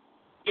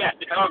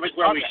 the conference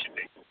where we should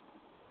be.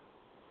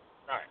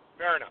 All right,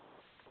 fair enough.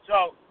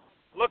 So,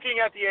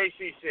 looking at the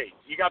ACC,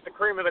 you got the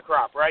cream of the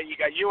crop, right? You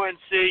got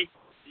UNC,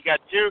 you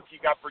got Duke, you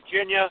got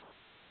Virginia,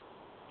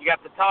 you got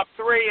the top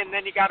three, and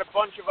then you got a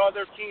bunch of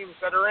other teams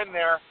that are in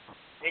there,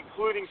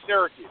 including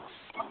Syracuse.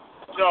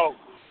 So,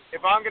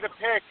 if I'm going to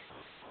pick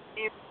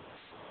teams,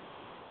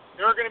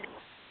 there are going to be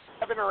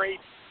 7 or 8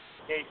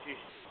 ACC.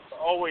 There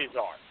always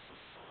are.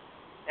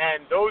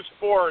 And those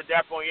 4 are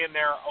definitely in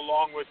there,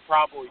 along with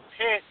probably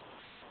Pitt.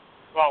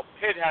 Well,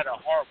 Pitt had a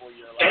horrible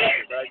year last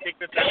year, but I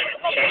think that they're going to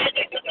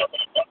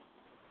come.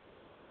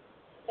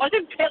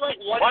 Wasn't Pitt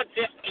like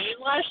 115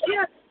 last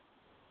year?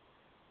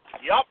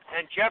 Yep,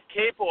 and Jeff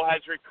Capel has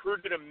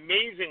recruited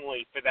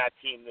amazingly for that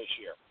team this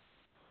year.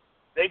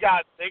 They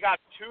got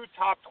 2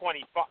 top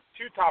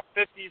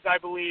 50s, I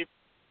believe.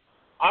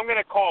 I'm going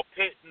to call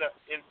Pitt in the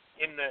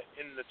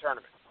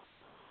tournament.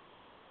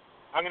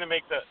 I'm going to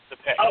make the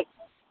pick of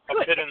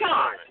Pitt in the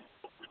tournament.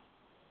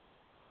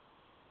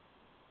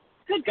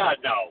 Good God,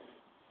 no.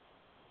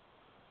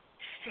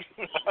 Just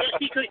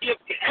because it's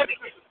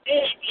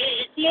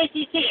the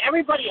ACC,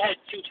 everybody has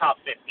 2 top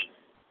 50s.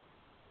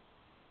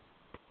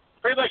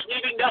 Pretty much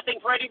leaving nothing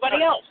for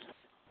anybody else.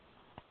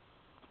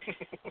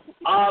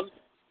 I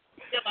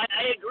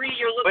agree.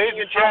 You're looking Ladies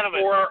and at top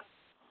gentlemen. 4.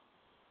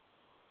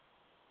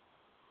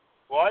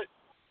 What?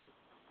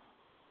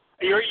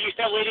 You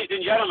said, ladies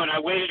and gentlemen. I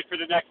waited for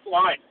the next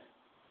line.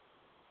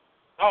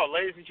 Oh,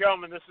 ladies and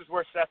gentlemen, this is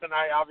where Seth and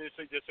I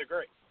obviously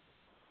disagree.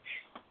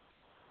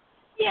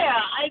 Yeah,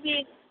 I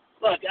mean,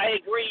 look, I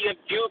agree. You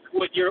have Duke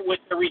with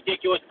the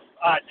ridiculous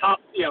top,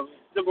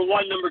 number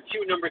 1, number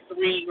 2, number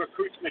 3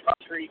 recruits in the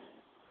country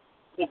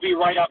will be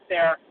right up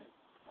there.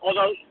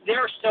 Although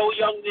they're so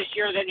young this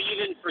year that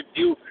even for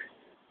Duke,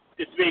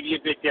 this may be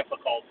a bit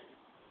difficult.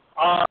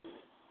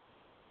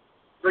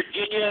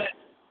 Virginia,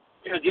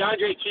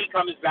 DeAndre Key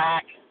comes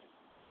back.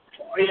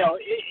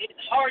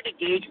 It's hard to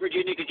gauge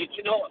Virginia because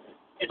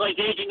it's like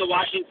gauging the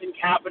Washington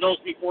Capitals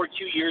before 2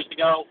 years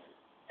ago.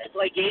 It's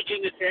like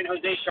gauging the San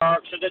Jose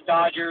Sharks or the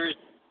Dodgers.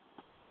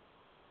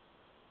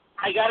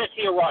 I got to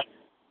see a run.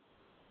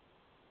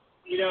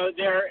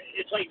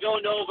 It's like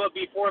Villanova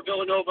before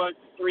Villanova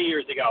 3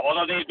 years ago,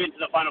 although they've been to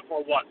the Final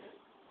Four once.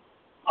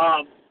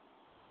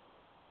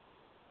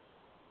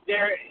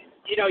 They're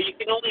 32-2.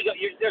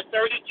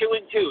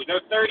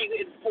 They're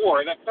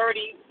 30-4. They're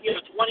 28-6.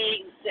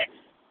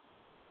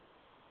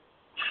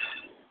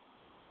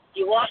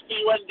 You lost to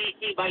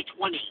UMBC by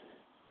 20.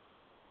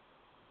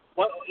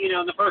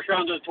 In the first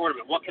round of the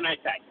tournament. What can I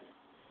say?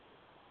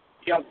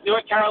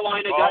 North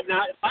Carolina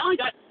finally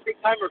got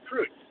big-time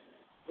recruits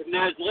with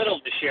Naz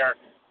Little this year.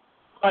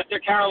 But they're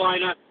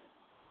Carolina.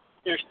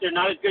 They're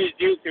not as good as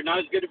Duke. They're not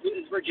as good as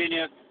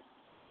Virginia.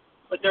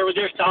 But they're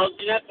solid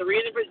in that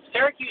 3.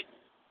 Syracuse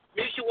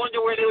makes you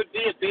wonder where they would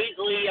be if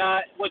Baisley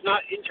was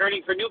not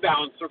interning for New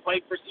Balance or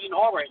playing for Seton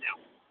Hall right now.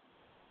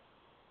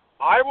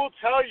 I will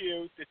tell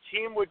you the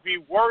team would be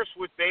worse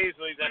with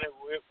Baisley than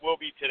it will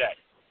be today.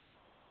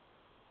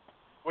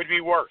 Would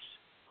be worse.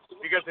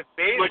 Because if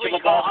Baisley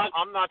comes,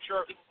 I'm not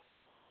sure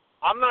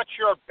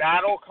if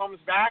Battle comes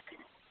back.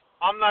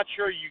 I'm not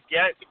sure you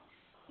get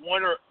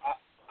one or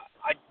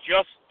I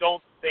just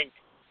don't think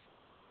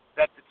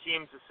that the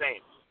team's the same.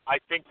 I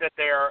think that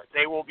they're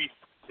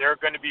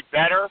going to be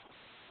better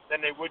than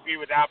they would be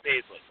without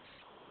Baisley.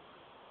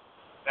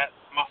 That's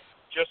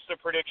just a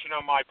prediction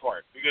on my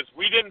part because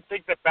we didn't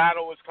think that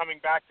Battle was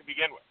coming back to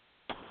begin with.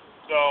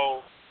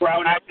 So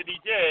the fact that he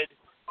did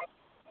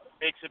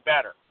makes it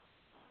better.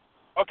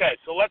 Okay,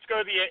 so let's go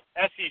to the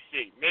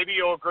SEC. Maybe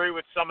you'll agree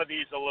with some of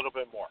these a little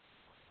bit more.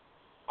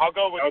 I'll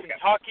go with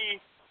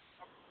Kentucky.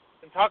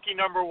 Kentucky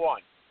number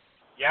 1.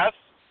 Yes?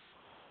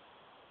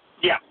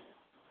 Yeah.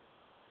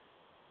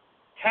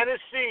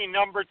 Tennessee,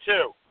 number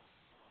 2.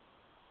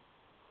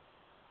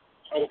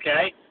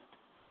 Okay.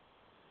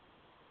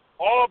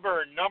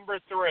 Auburn, number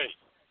 3.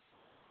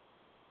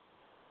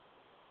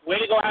 Way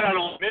to go out on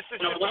a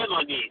limb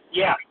on these.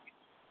 Yeah.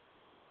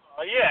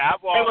 Yeah.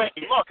 Well, Wait.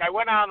 look, I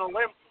went out on a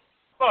limb.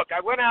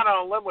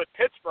 With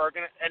Pittsburgh,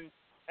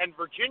 and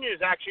Virginia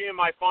is actually in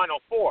my Final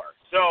Four.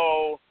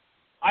 So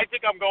I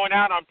think I'm going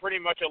out on pretty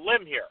much a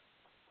limb here.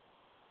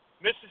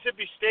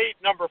 Mississippi State,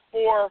 number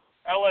 4.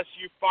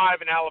 LSU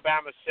 5 and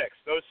Alabama 6.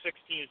 Those 6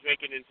 teams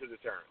make it into the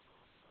tournament.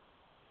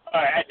 All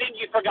right, I think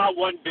you forgot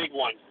one big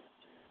one,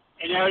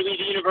 and that would be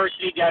the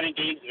University down in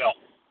Gainesville.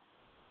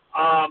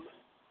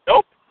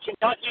 Nope.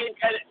 Kentucky and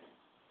Tennessee.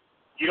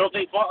 You don't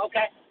think? Well,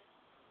 okay.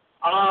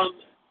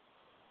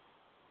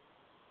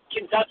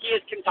 Kentucky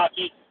is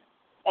Kentucky,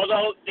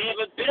 although they have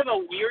a bit of a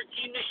weird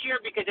team this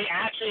year because they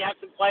actually have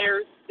some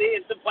players.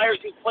 They have some players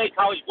who played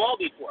college ball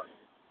before,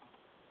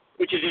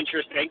 which is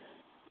interesting.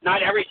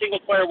 Not every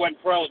single player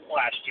went pro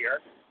last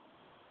year.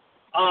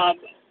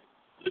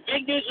 The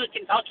big news with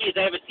Kentucky is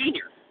they have a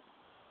senior,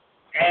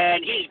 and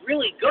he's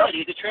really good.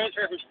 He's a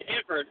transfer from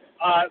Stanford.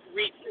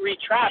 Reed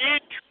Travis.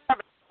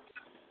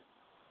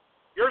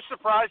 You're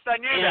surprised I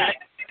knew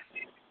that.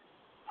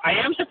 I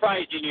am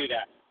surprised you knew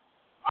that.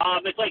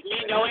 It's like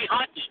me knowing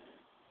hockey.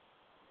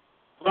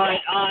 But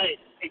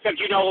except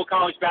you know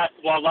college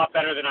basketball a lot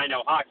better than I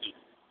know hockey.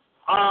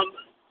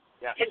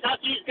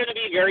 Kentucky is going to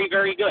be very,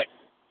 very good.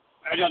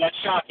 I know that's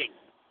shocking.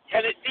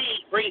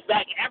 Tennessee brings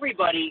back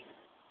everybody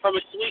from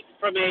a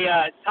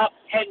top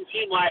 10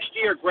 team last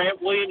year.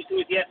 Grant Williams, who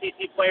was the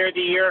SEC Player of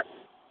the Year,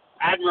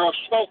 Admiral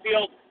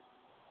Schofield,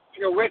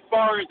 Rick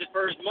Barnes,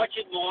 for as much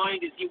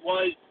maligned as he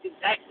was in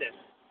Texas,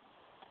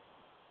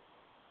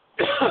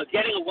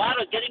 getting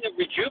it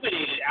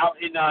rejuvenated out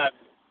in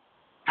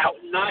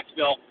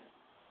Knoxville,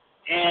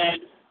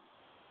 and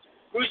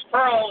Bruce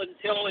Pearl,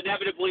 until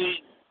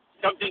inevitably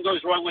something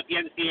goes wrong with the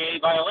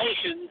NCAA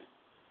violations,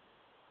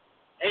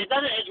 has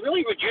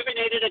really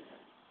rejuvenated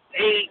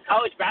a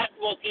college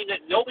basketball team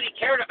that nobody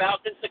cared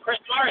about since the Chris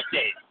Morris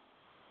days.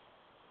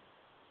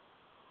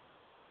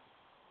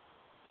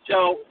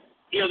 So,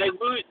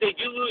 they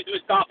do lose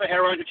Mustafa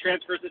Heron, who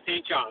transfers to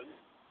St. John's,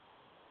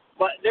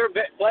 but you're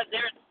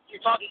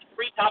talking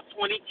 3 top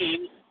 20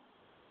 teams.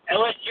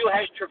 LSU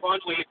has Trevon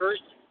Wafer.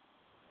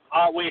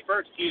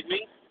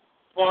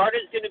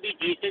 Florida's going to be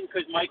decent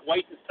because Mike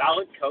White's a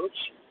solid coach.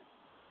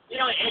 The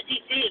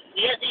SEC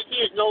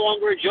is no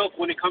longer a joke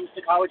when it comes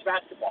to college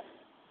basketball.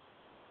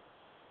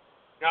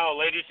 No,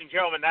 ladies and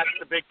gentlemen, that's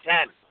the Big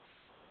Ten.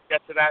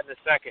 Get to that in a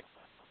second.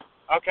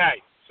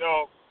 Okay,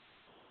 so.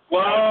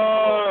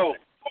 Whoa.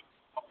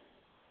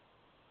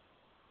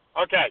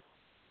 Okay,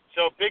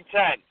 so Big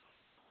Ten.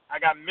 I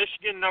got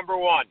Michigan number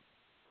 1.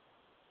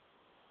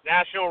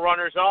 National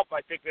runners-up,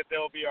 I think that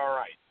they'll be all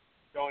right,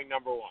 going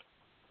number 1.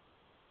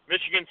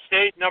 Michigan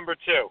State, number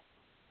 2.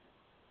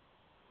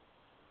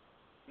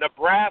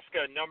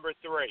 Nebraska, number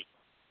 3.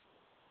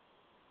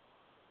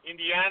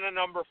 Indiana,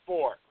 number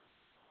 4.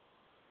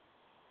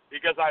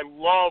 Because I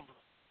love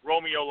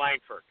Romeo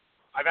Langford.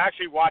 I've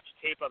actually watched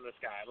tape on this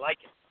guy. I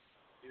like him.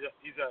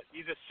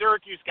 He's a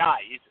Syracuse guy.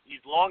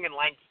 He's long and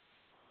lanky.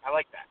 I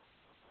like that.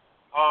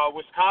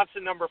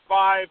 Wisconsin, number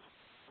 5.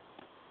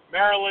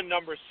 Maryland,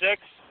 number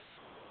 6.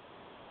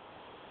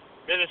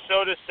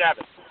 Minnesota, 7.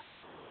 As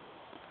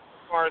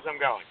far as I'm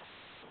going.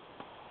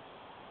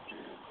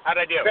 How'd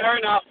I do? Fair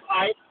enough.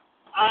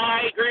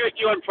 I agree with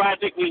you on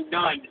practically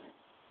none,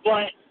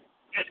 but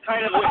it's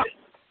kind of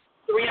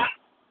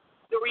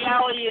the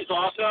reality is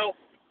also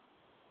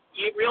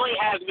you really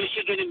have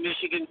Michigan and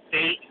Michigan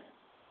State,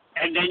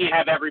 and then you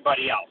have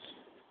everybody else.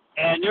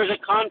 And there's a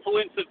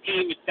confluence of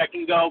teams that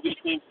can go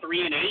between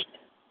 3 and 8.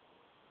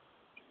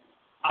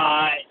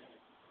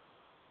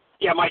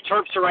 My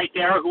Terps are right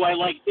there, who I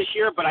like this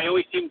year, but I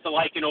always seem to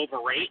like and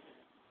overrate.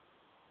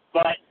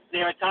 But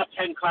they're a top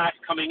 10 class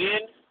coming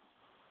in.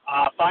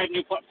 5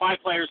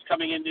 players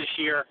coming in this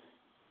year.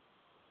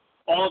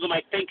 All of them,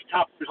 I think,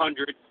 top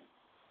 100.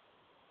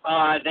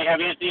 They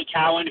have Anthony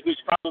Cowan, who's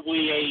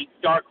probably a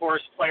dark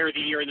horse player of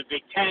the year in the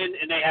Big Ten,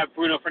 and they have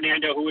Bruno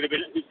Fernando, who's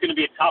going to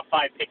be a top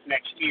 5 pick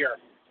next year.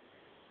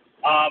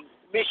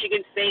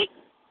 Michigan State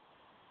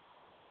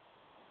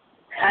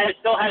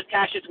still has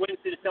Cassius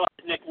Winston, still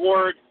has Nick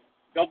Ward.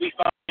 They'll be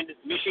fine.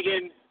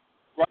 Michigan,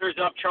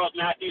 runners-up, Charles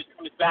Matthews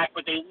comes back,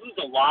 but they lose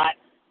a lot.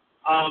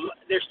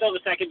 They're still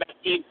the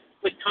second-best team.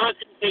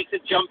 Wisconsin takes a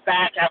jump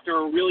back after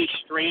a really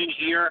strange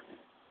year.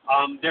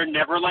 They're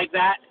never like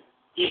that.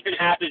 Ethan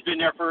Happ has been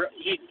there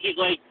he's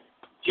like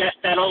Jeff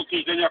Settles.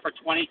 He's been there for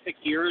 26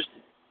 years,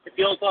 it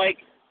feels like.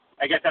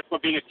 I guess that's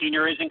what being a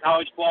senior is in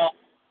college ball.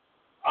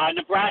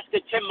 Nebraska,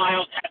 Tim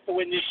Miles has to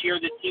win this year.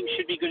 This team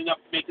should be good enough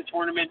to make the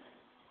tournament.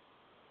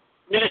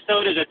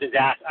 Minnesota's a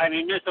disaster.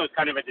 Minnesota's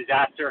kind of a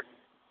disaster.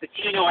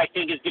 Patino, I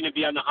think, is going to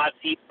be on the hot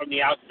seat from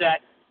the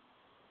outset.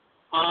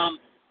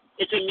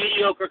 It's a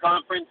mediocre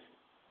conference.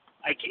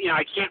 I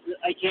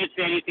can't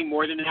say anything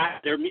more than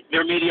that.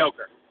 They're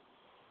mediocre.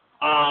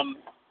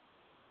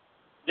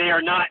 They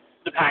are not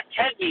the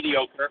Pac-10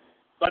 mediocre,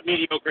 but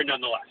mediocre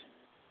nonetheless.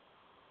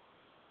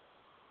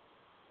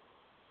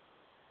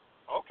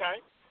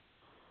 Okay.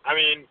 I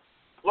mean,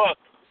 look,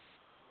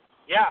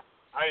 yeah,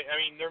 I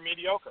mean, they're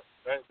mediocre.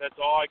 That's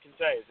all I can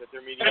say is that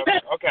they're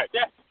mediocre. Okay.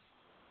 Yeah.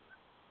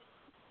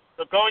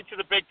 So going to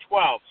the Big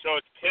 12, so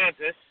it's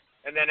Kansas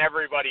and then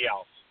everybody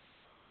else.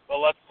 But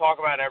let's talk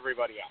about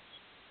everybody else.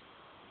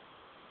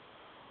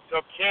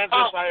 So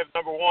Kansas, I have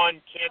number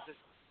 1. Kansas.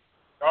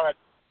 Go ahead.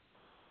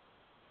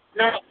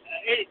 No,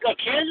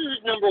 Kansas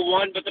is number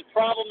 1, but the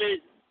problem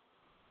is,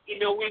 you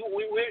know,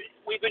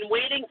 we've been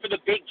waiting for the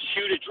big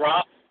shoe to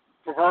drop,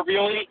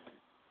 proverbially,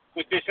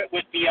 with the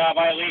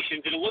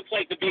violations, and it looks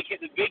like the big team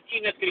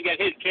that's going to get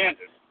hit is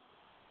Kansas.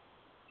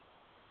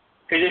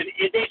 Because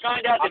if they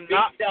find out that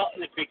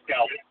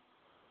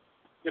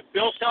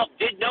Bill Self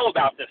did know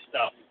about this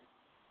stuff,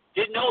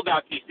 did know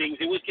about these things,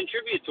 it was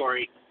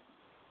contributory.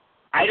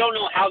 I don't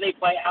know how this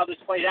plays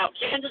out.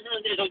 Kansas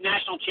is a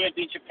national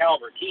championship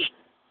caliber team.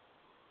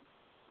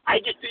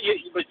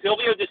 But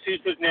Silvio De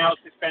Sousa is now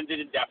suspended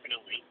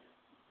indefinitely.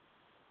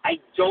 I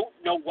don't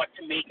know what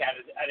to make out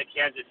of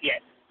Kansas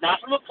yet. Not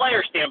from a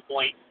player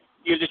standpoint.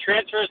 You have the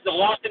transfers, the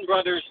Lawson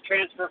brothers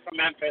transfer from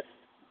Memphis.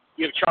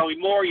 You have Charlie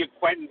Moore. You have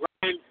Quentin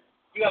Grimes.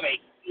 You have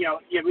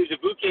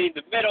Uzubuike in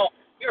the middle.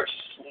 You're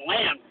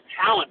slammed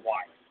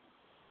talent-wise.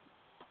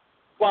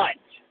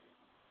 But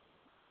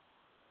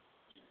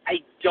I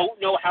don't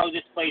know how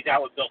this plays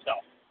out with Bill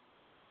Self.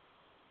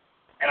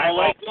 And I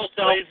like Bill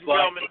Self,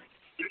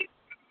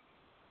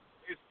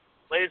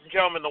 Ladies and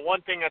gentlemen, the one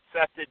thing that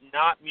Seth did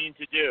not mean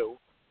to do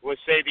was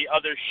say the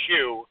other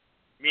shoe,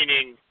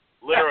 meaning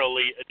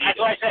literally Adidas. That's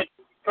what I said,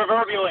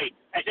 proverbially.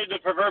 I said the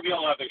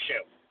proverbial other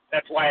shoe.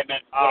 That's why I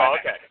meant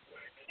okay.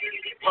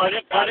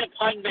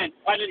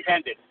 Pun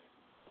intended.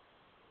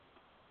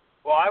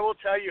 Well, I will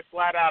tell you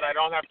flat out, I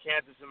don't have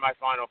Kansas in my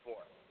Final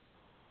Four.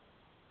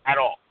 At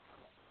all.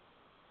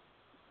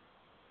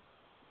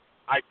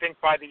 I think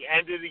by the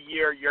end of the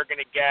year, you're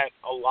going to get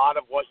a lot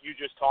of what you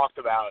just talked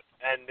about,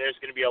 and there's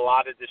going to be a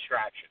lot of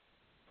distraction.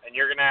 And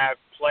you're going to have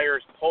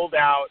players pulled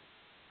out,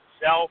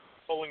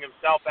 pulling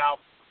himself out.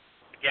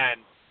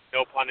 Again,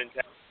 no pun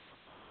intended.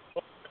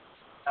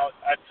 Out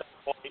at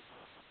some point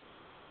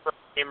for a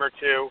game or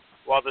two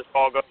while this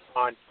all goes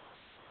on.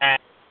 And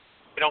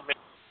they don't make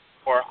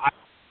it for I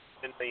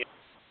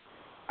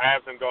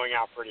have them going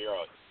out pretty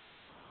early.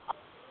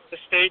 The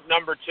State,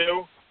 number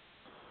 2.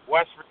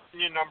 West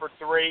Virginia, number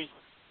 3.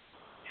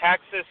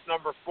 Texas,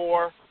 number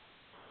 4.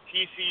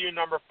 TCU,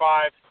 number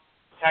 5.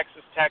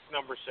 Texas Tech,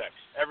 number 6.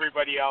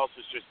 Everybody else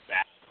is just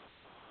bad.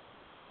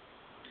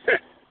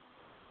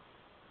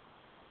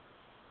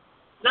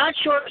 Not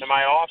sure. Am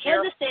I off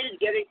here? Kansas State is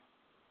getting.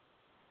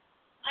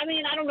 I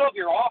mean, I don't know if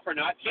you're off or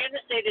not. Kansas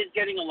State is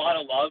getting a lot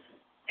of love,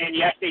 and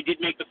yes, they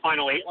did make the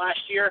Final 8 last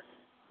year.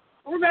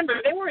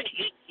 Remember, they were an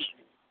 8 seed.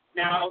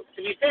 Now,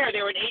 to be fair,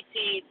 they were an 8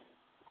 seed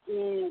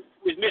who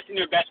was missing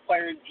their best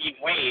player in Dean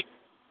Wade,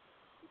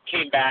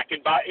 came back,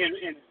 and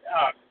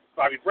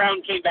Bobby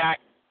Brown came back.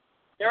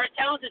 They're a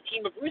talented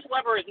team, but Bruce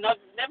Weber has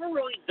never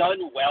really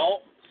done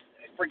well,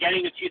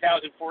 forgetting the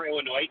 2004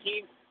 Illinois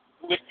team,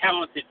 with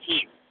talented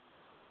teams.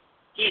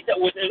 He's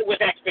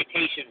with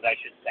expectations, I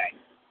should say.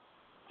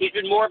 He's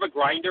been more of a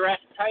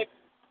grinder-esque type.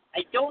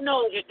 I don't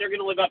know if they're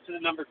going to live up to the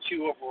number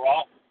 2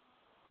 overall.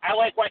 I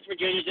like West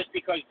Virginia just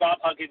because Bob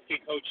Huggins can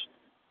coach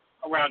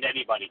around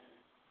anybody.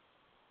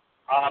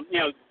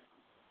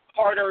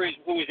 Carter,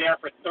 who was there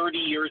for 30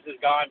 years, is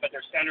gone, but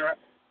their center,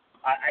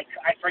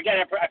 I forget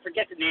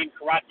the name,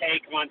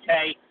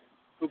 Kamante,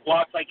 who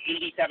blocks like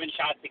 87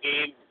 shots a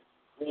game,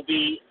 will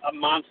be a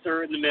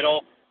monster in the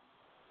middle.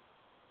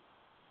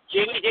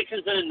 Jamie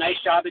Dixon's done a nice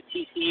job at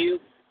TCU,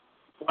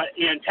 but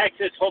in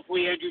Texas,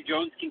 hopefully Andrew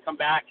Jones can come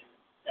back,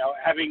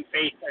 having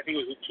faced, I think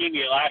it was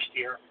leukemia last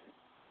year.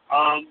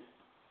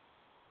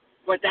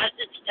 But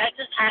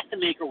Texas has to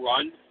make a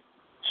run.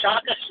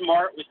 Shaka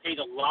Smart was paid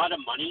a lot of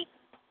money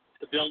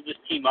to build this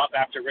team up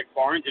after Rick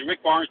Barnes, and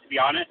Rick Barnes, to be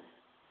honest,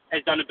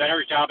 has done a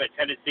better job at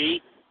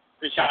Tennessee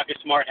than Shaka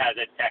Smart has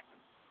at Texas.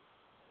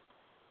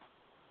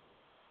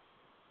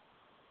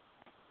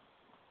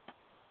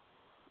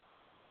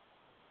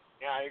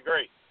 Yeah, I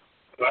agree.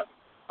 What?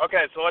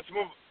 Okay, so let's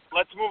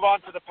move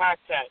on to the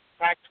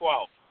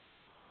Pac-12.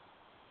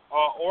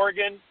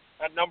 Oregon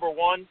at number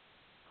 1,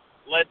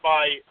 led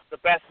by the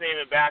best name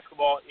in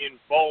basketball in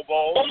Bol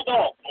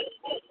Bol.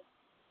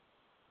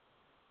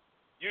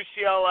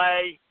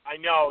 UCLA, I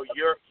know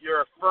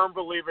you're a firm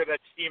believer that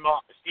Steve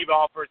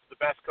Alford's the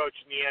best coach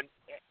in the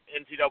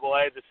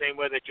NCAA, the same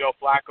way that Joe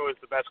Flacco is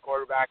the best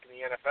quarterback in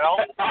the NFL.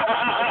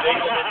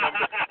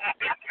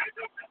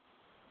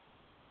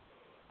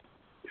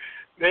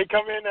 They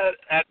come in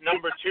at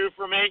number 2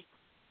 for me.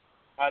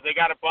 They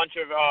got a bunch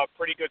of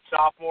pretty good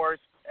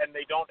sophomores, and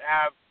they don't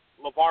have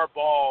LeVar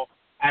Ball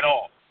at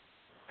all.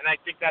 And I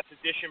think that's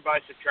addition by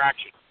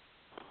subtraction.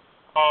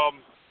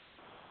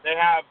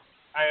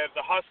 I have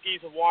the Huskies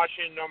of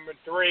Washington, number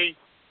 3.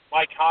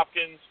 Mike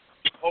Hopkins,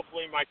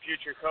 hopefully my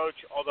future coach,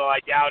 although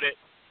I doubt it,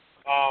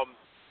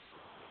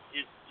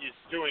 is is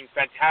doing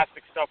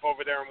fantastic stuff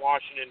over there in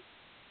Washington.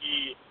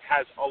 He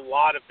has a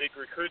lot of big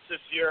recruits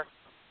this year.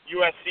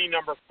 USC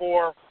number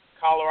 4,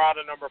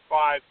 Colorado number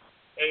 5,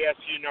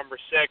 ASU number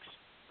 6,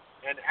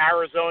 and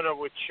Arizona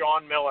with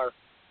Sean Miller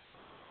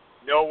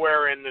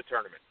nowhere in the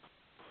tournament.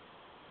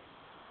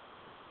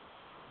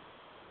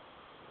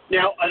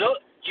 Now,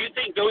 do you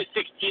think those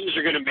 6 teams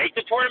are going to make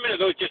the tournament, or are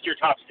those just your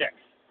top 6?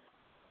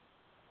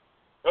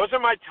 Those are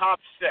my top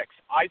 6.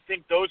 I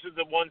think those are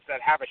the ones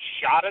that have a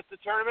shot at the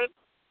tournament.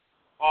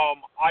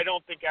 I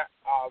don't think,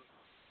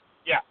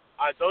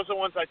 those are the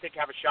ones I think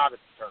have a shot at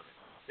the tournament.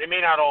 They may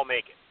not all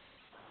make it.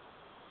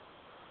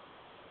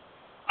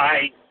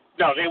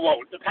 No, they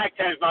won't. The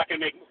Pac-10 is not going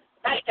to make.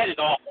 Pac-10 is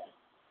awful,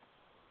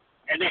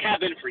 and they have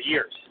been for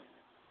years.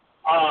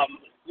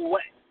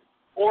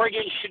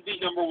 Oregon should be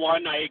number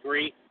 1. I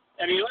agree.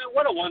 I mean,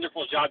 what a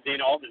wonderful job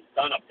Dana Altman's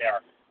done up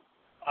there.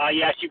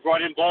 Yes, you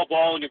brought in Ball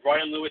and you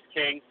brought in Lewis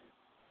King.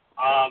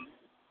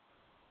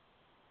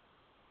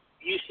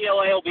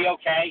 UCLA will be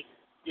okay.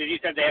 As you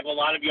said, they have a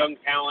lot of young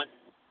talent.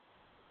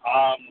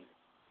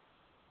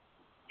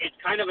 It's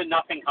kind of a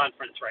nothing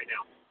conference right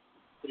now,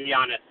 to be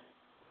honest.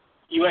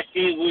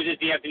 USC loses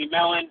Anthony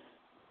Mellon.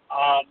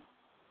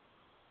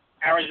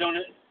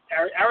 Arizona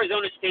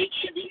State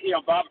should be,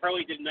 Bob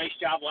Hurley did a nice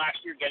job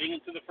last year getting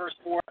into the first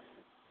 4.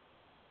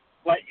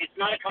 But it's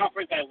not a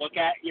conference I look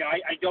at.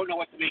 I don't know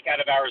what to make out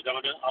of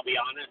Arizona, I'll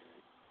be honest.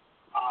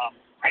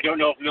 I don't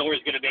know if Miller's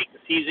going to make the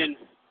season.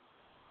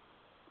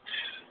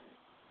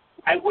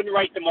 I wouldn't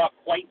write them off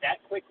quite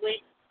that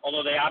quickly,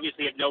 although they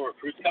obviously have no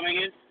recruits coming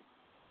in.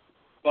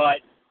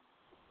 But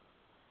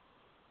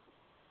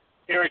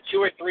they're a 2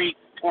 or 3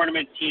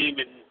 tournament team,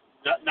 and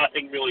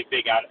nothing really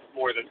big out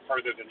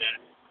further than that.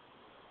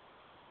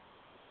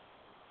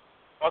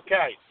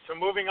 Okay, so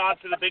moving on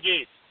to the Big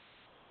East.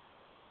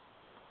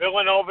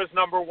 Villanova's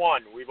number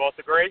 1. We both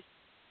agree?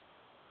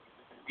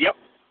 Yep.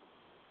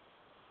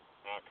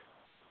 Okay.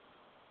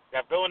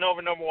 Got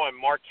Villanova number 1.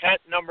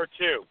 Marquette number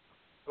 2,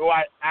 who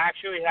I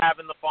actually have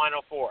in the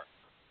Final Four.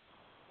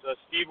 So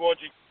Steve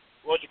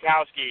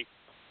Wojciechowski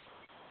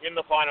in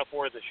the Final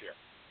Four this year.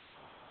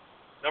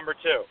 Number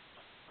 2.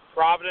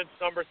 Providence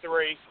number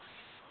 3.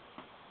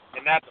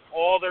 And that's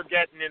all they're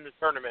getting in the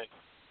tournament.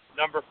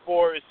 Number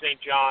 4 is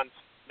St. John's.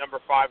 Number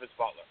 5 is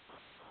Butler.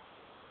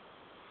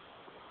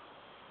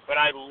 But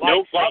I like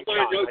no St.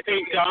 Butler, John's. no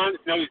St. John's,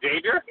 no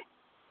Xavier?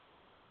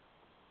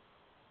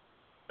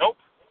 Nope.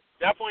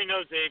 Definitely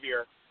no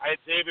Xavier. I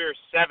had Xavier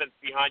 7th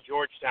behind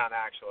Georgetown,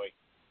 actually.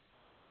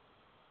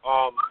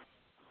 But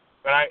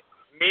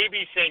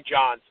maybe St.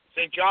 John's.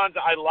 St. John's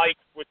I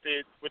like with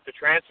the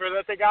transfer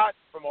that they got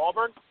from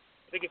Auburn.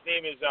 I think his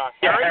name is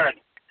Heron.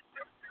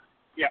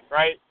 Yeah.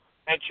 Right?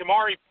 And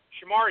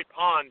Shamari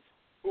Pons,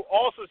 who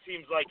also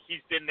seems like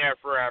he's been there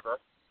forever,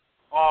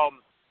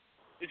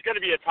 is going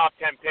to be a top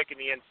 10 pick in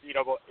the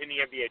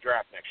NBA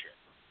draft next year.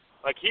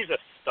 Like, he's a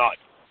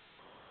stud.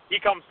 He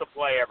comes to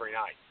play every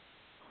night.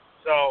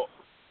 So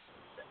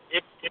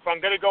if I'm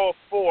going to go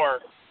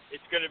 4,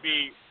 it's going to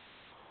be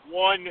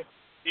 1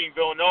 being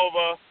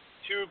Villanova,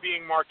 2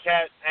 being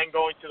Marquette, and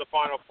going to the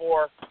Final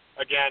Four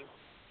again.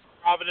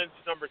 Providence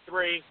number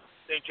 3,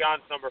 St.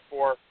 John's number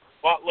 4,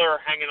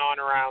 Butler hanging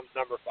on around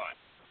number 5.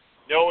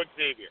 No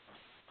Xavier.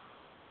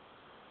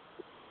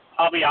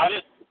 I'll be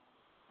honest,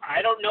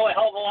 I don't know a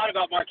hell of a lot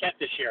about Marquette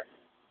this year.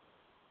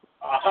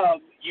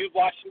 You've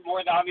watched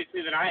more,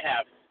 obviously, than I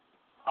have.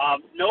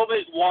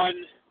 Nova's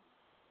 1.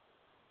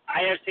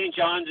 I have St.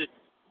 John's at...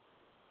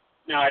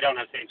 No, I don't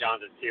have St.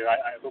 John's at 2.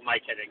 Who am I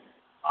kidding?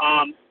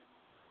 And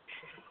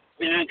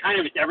then kind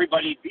of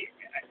everybody...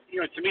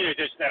 to me, there's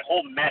just that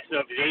whole mess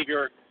of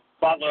Xavier,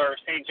 Butler,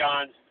 St.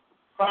 John's.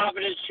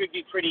 Providence should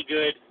be pretty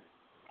good.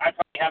 I'd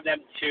probably have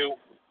them 2.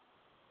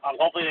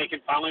 Hopefully they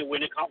can finally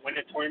win a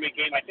tournament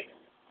game. I think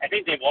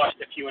they've lost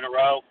a few in a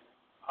row.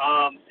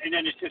 And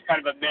then it's just kind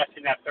of a mess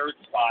in that 3rd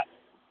spot.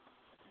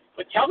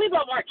 But tell me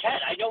about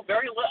Marquette. I know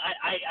very little.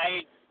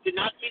 I did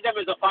not see them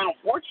as a Final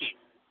Four team.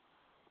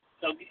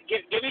 So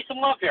give me some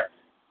love here.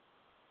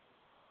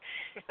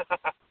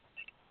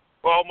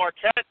 Well,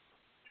 Marquette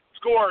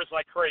scores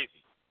like crazy.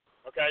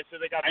 Okay, so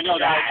they got two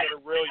guys that are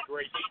really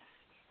great,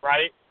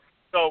 right?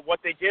 So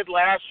what they did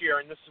last year,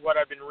 and this is what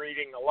I've been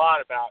reading a lot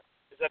about,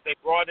 is that they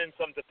brought in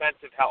some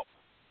defensive help.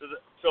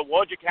 So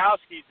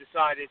Wojciechowski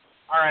decided,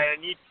 all right, I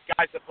need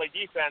guys that play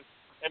defense,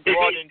 and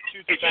brought in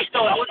 2 defensive. Is he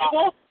still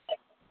eligible?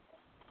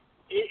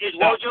 Is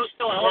Wojo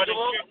still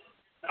eligible?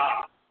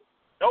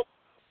 Nope.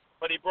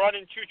 But he brought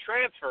in 2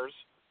 transfers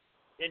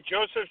in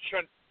Joseph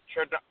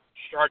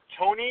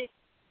Chartoni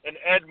and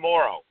Ed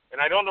Morrow.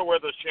 And I don't know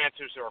where those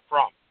transfers are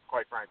from,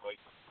 quite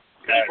frankly.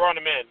 But he brought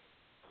them in.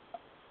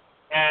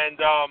 And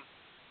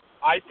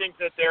I think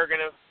that they're going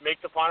to make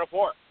the Final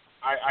Four.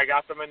 I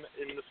got them in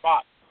the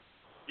spot.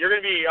 You're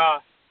going to be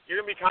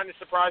kind of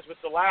surprised with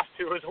the last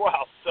 2 as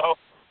well. So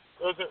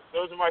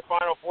those are my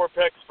Final Four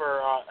picks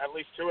for at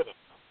least 2 of them.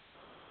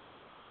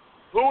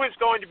 Who is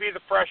going to be the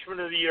freshman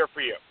of the year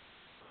for you?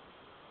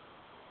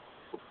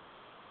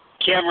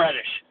 Cam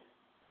Reddish.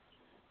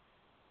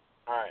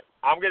 All right.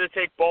 I'm going to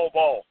take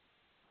bball.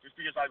 just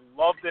because I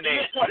love the name.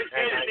 You just want to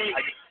say the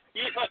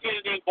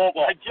name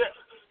bball.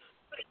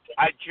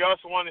 I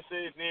just want to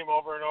say his name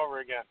over and over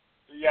again.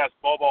 So yes,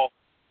 bball.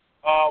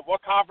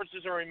 What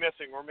conferences are we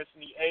missing? We're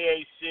missing the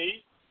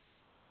AAC,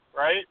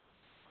 right?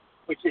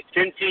 Which is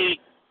Cincy,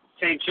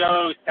 St.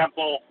 Joe's,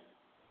 Temple.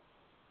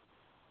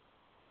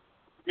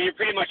 I mean, you're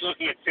pretty much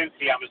looking at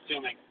Cincy, I'm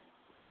assuming.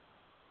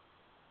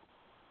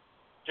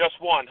 Just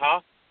one,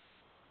 huh?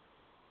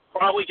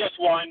 Probably just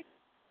one.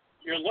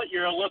 You're looking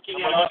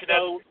at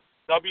also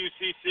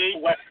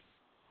WCC. West.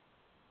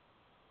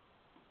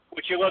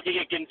 Which you're looking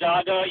at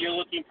Gonzaga. You're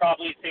looking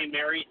probably at St.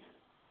 Mary's.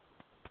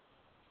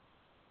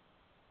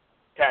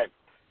 Okay.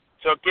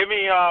 So give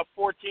me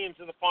 4 teams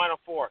in the Final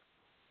Four.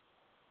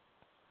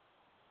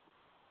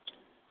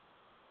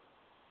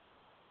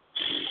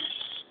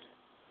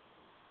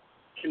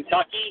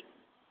 Kentucky,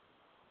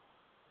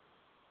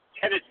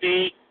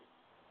 Tennessee,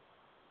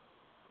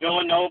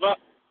 Villanova,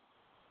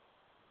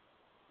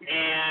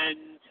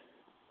 and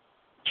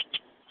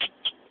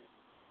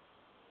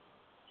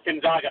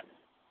Gonzaga.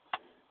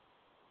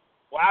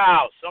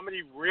 Wow,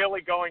 somebody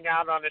really going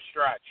out on a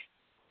stretch.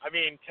 I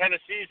mean,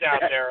 Tennessee's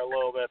out there a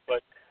little bit,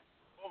 but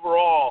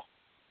overall,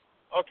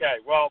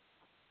 okay, well,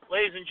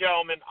 ladies and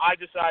gentlemen, I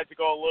decided to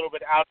go a little bit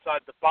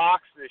outside the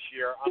box this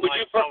year. Would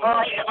you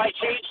prefer, if I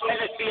change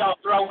Tennessee, I'll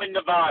throw in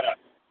Nevada,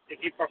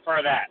 if you prefer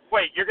that.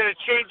 Wait, you're going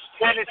to change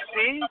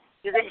Tennessee?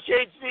 You're going to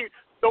change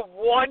the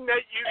one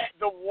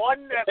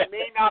that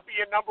may not be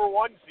a number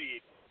 1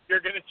 seed, you're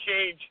going to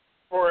change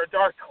for a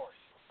dark horse.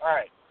 All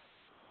right.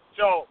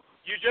 So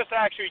you just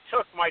actually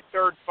took my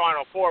 3rd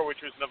Final Four, which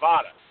was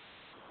Nevada.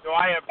 So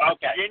I have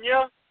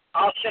Virginia.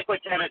 I'll stick with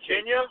Tennessee.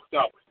 Virginia.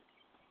 Go.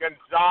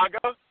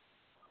 Gonzaga.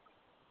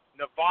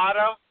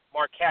 Nevada,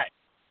 Marquette.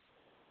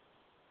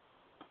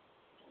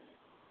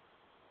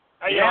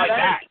 How you like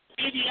that?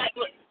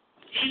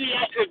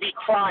 CBS would be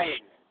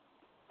crying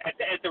at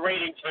the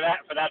ratings for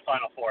that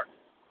Final Four.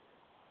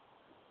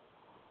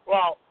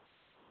 Well,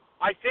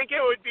 I think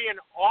it would be an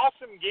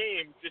awesome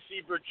game to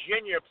see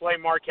Virginia play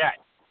Marquette.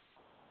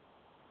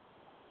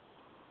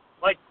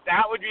 Like,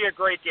 that would be a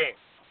great game.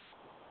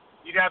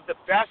 You'd have the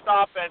best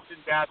offense in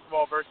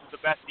basketball versus the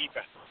best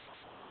defense.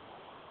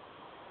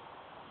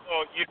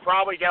 So you'd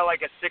probably get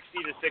like a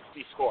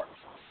 60-60 score.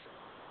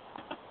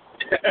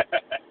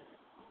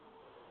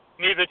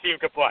 Neither team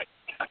could play.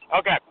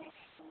 Okay.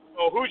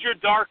 So who's your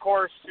dark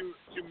horse to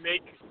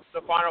make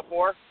the Final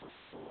Four?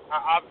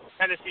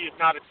 Tennessee is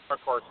not a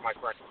dark horse, my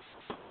friend.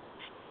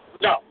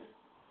 No.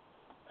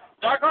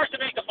 Dark horse to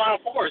make the Final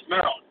Four is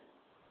Maryland.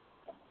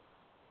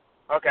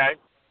 Okay.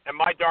 And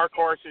my dark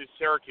horse is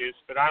Syracuse,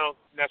 but I don't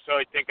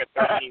necessarily think a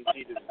 13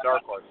 seed is a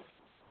dark horse.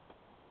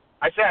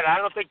 I said I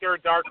don't think they're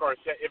a dark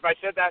horse. If I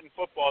said that in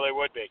football, they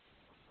would be.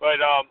 But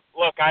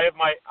look, I have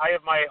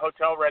my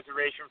hotel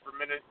reservation for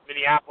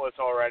Minneapolis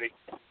already,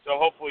 so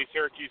hopefully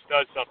Syracuse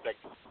does something.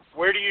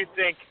 Where do you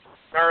think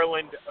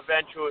Maryland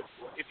eventually?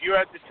 If you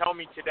had to tell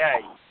me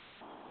today,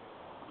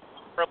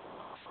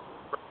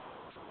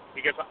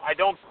 because I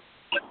don't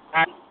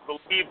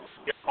believe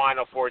the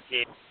Final Four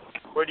team,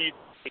 where do you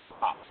think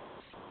top?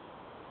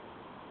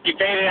 You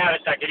faded out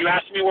a second. You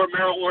asked me where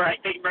I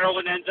think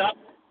Maryland ends up.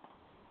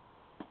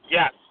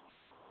 Yes.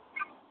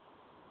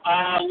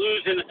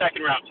 Lose in the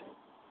second round.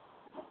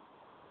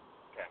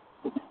 Okay.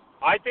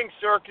 I think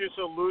Syracuse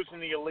will lose in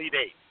the Elite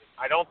Eight.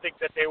 I don't think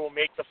that they will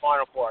make the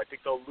Final Four. I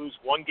think they'll lose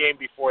one game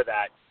before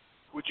that,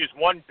 which is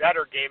one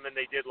better game than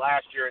they did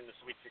last year in the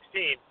Sweet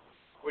 16,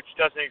 which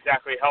doesn't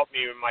exactly help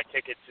me with my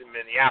tickets in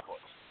Minneapolis.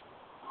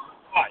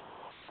 But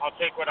I'll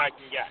take what I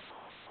can get.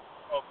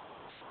 So,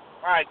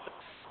 all right. So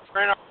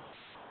we're in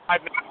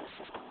 5 minutes,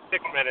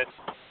 6 minutes.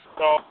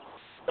 So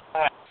go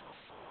ahead.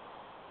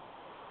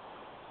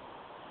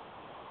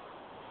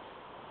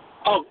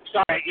 Oh,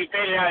 sorry, you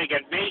faded out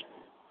again. Me?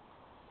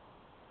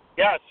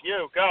 Yes,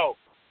 you, go.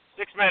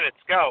 6 minutes,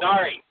 go.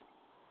 Sorry.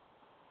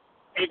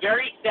 A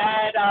very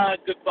sad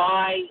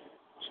goodbye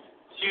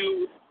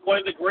to one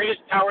of the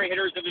greatest power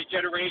hitters of his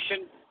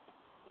generation.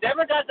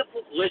 Never got the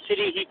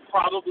publicity he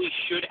probably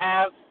should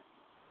have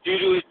due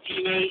to his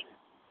teammate,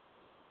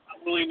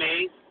 Willie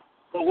Mays.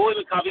 But Willie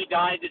McCovey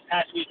died this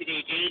past week at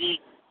age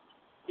 80.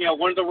 You know,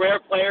 one of the rare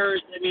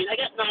players, I mean, I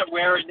guess not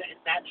rare in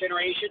that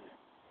generation,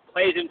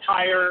 play his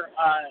entire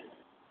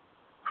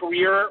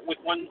career with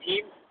one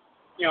team.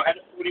 You know,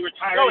 when he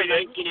retired in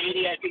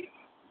 1980,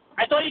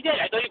 I thought he did.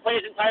 I thought he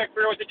played his entire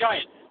career with the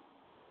Giants.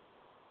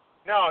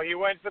 No, he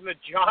went from the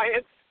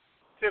Giants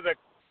to the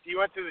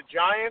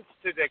Giants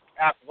to the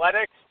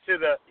Athletics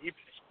he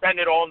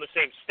spent it all in the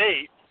same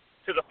state,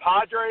 to the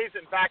Padres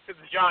and back to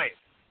the Giants.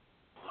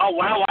 Oh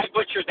wow, I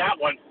butchered that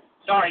one.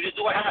 Sorry, this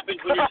is what happens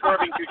when you're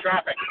swerving through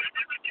traffic.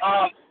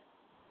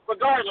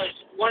 Regardless,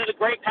 one of the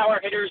great power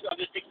hitters of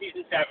the 60s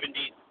and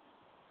 70s,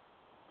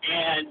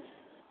 and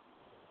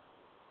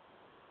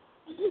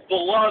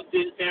beloved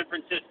in San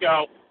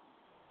Francisco,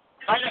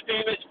 kind of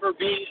famous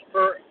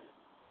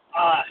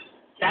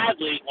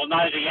sadly, well,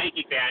 not as a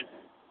Yankee fan,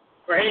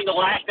 for hitting the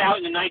last out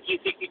in the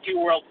 1962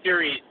 World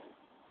Series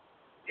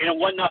in a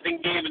 1-0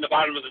 game in the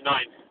bottom of the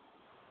ninth.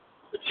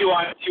 the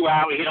 2-on-2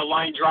 out. He hit a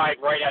line drive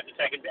right at the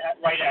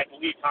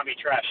lead Tommy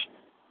Tresh.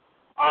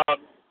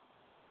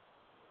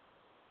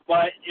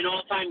 But an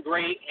all-time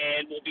great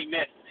and will be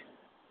missed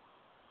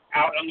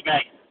out on the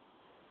bay.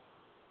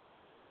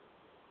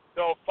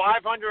 So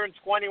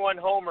 521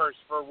 homers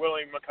for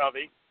Willie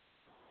McCovey.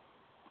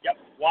 Yep.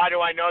 Why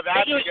do I know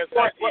that? Because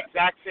that's the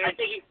exact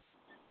same.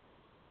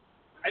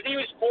 I think he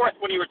was fourth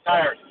when he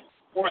retired.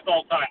 Fourth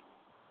all time.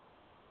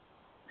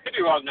 Could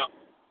be wrong, though.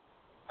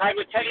 Tied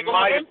with Teddy Ballgame?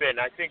 Might have been.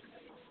 I think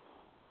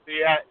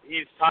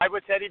he's tied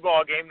with Teddy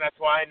Ballgame. That's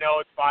why I know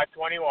it's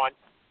 521.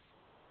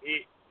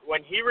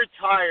 When he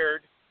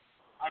retired,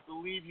 I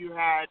believe you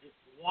had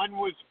one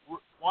was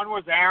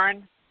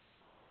Aaron,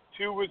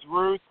 2 was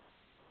Ruth,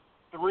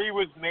 3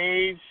 was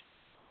Mays,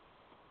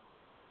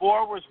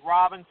 4 was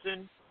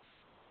Robinson,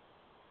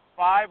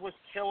 5 was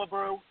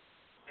Killebrew,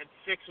 and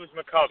 6 was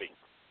McCovey.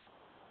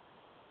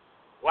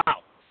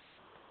 Wow.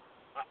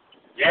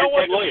 You know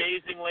what's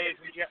amazing, ladies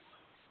and gentlemen?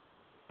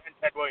 And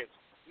Ted Williams.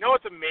 You know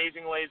what's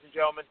amazing, ladies and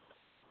gentlemen?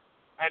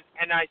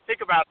 And I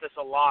think about this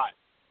a lot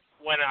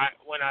when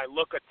I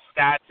look at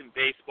stats in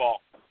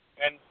baseball,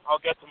 and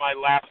I'll get to my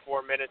last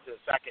 4 minutes in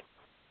a second,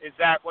 is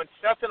that when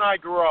Seth and I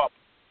grew up,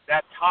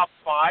 that top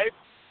 5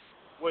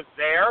 was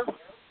there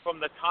from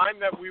the time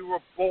that we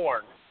were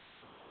born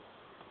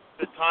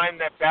to the time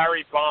that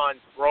Barry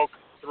Bonds broke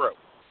through.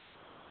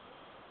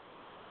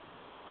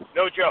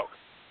 No joke.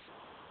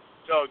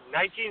 So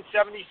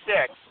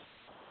 1976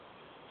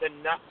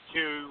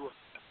 to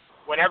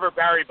whenever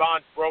Barry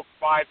Bonds broke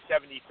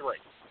 573,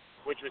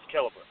 which was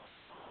Killebrew.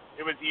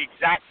 It was the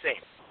exact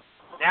same.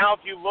 Now,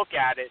 if you look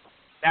at it,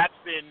 that's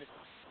been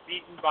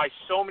beaten by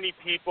so many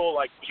people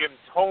like Jim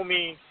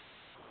Thome,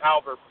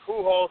 Albert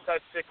Pujols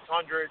has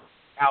 600,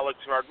 Alex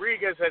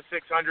Rodriguez has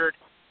 600.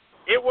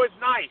 It was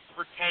nice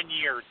for 10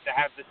 years to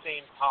have the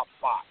same top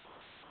 5.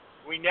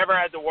 We never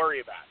had to worry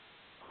about it.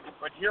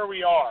 But here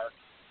we are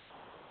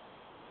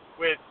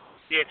with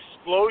the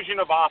explosion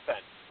of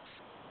offense.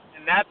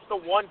 And that's the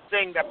one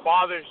thing that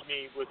bothers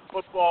me with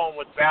football and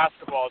with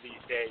basketball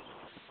these days,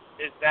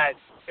 is that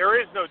there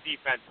is no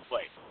defense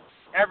played.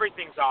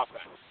 Everything's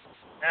offense.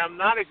 And I'm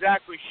not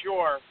exactly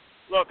sure.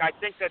 Look, I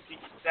think that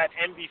that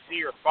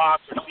NBC or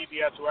Fox or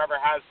CBS, whoever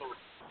has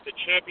the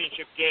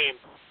championship game,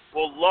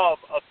 will love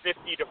a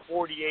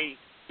 50-48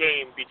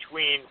 game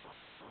between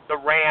the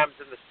Rams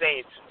and the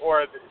Saints,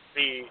 or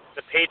the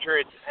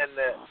Patriots and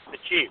the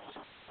Chiefs.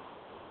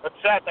 But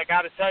Seth, I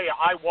got to tell you,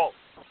 I won't.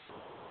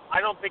 I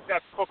don't think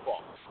that's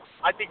football.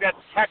 I think that's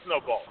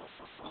techno-ball.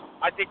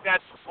 I think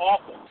that's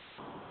awful.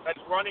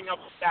 That's running up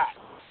stats.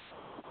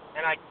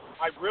 And I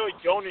really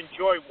don't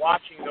enjoy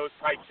watching those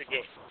types of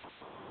games.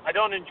 I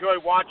don't enjoy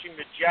watching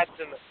the Jets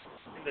and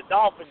the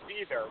Dolphins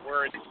either,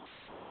 where it's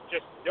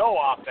just no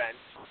offense.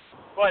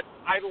 But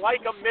I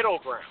like a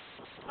middle ground.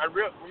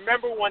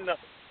 Remember when the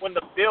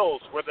Bills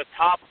were the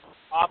top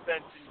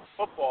offense in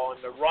football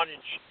in the run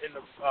in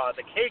the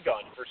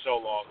K-gun for so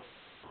long.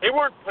 They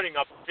weren't putting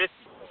up 50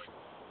 points.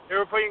 They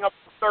were putting up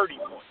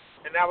 30 points,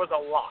 and that was a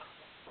lot.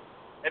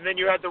 And then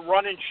you had the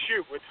run and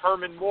shoot with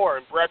Herman Moore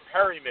and Brett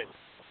Perryman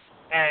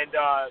and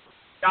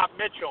Scott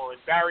Mitchell and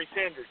Barry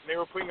Sanders, and they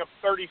were putting up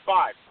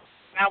 35.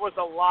 That was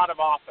a lot of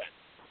offense.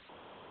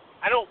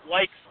 I don't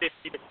like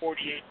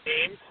 50-48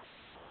 games.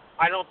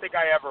 I don't think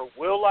I ever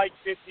will like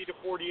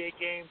 50-48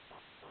 games,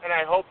 and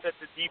I hope that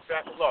the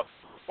defense – look,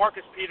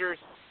 Marcus Peters,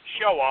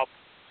 show up,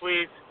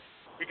 please,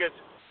 because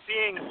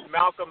seeing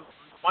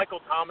Michael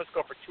Thomas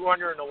go for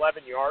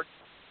 211 yards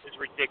is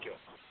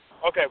ridiculous.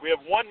 Okay, we have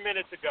 1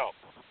 minute to go.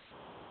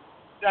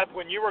 Seth,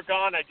 when you were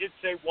gone, I did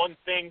say one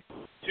thing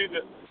to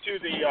the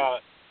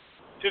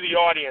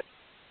audience,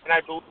 and I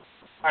believe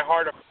my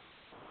heart of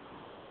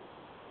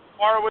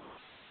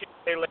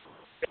he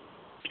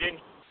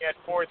didn't at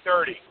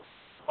 4:30.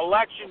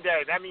 Election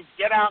day, that means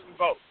get out and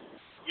vote.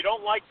 You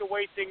don't like the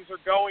way things are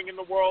going in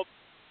the world,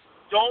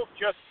 don't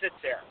just sit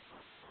there.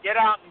 Get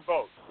out and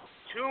vote.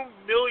 2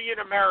 million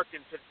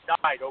Americans have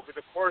died over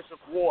the course of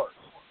wars.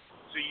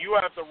 So you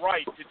have the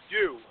right to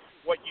do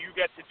what you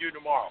get to do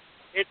tomorrow.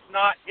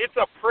 It's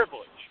a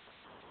privilege.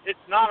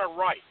 It's not a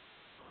right.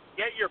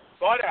 Get your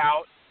butt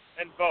out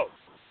and vote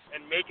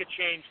and make a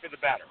change for the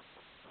better.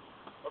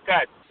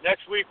 Okay,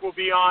 next week we'll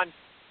be on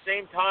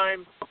same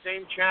time,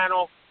 same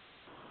channel,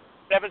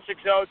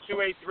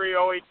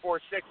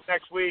 760-283-0846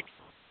 next week.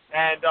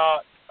 And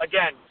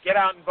again, get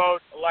out and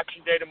vote.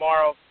 Election day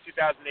tomorrow,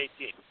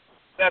 2018.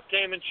 Seth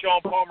Kamen,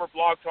 Sean Palmer,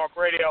 Blog Talk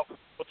Radio.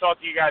 We'll talk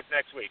to you guys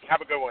next week.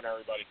 Have a good one,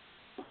 everybody.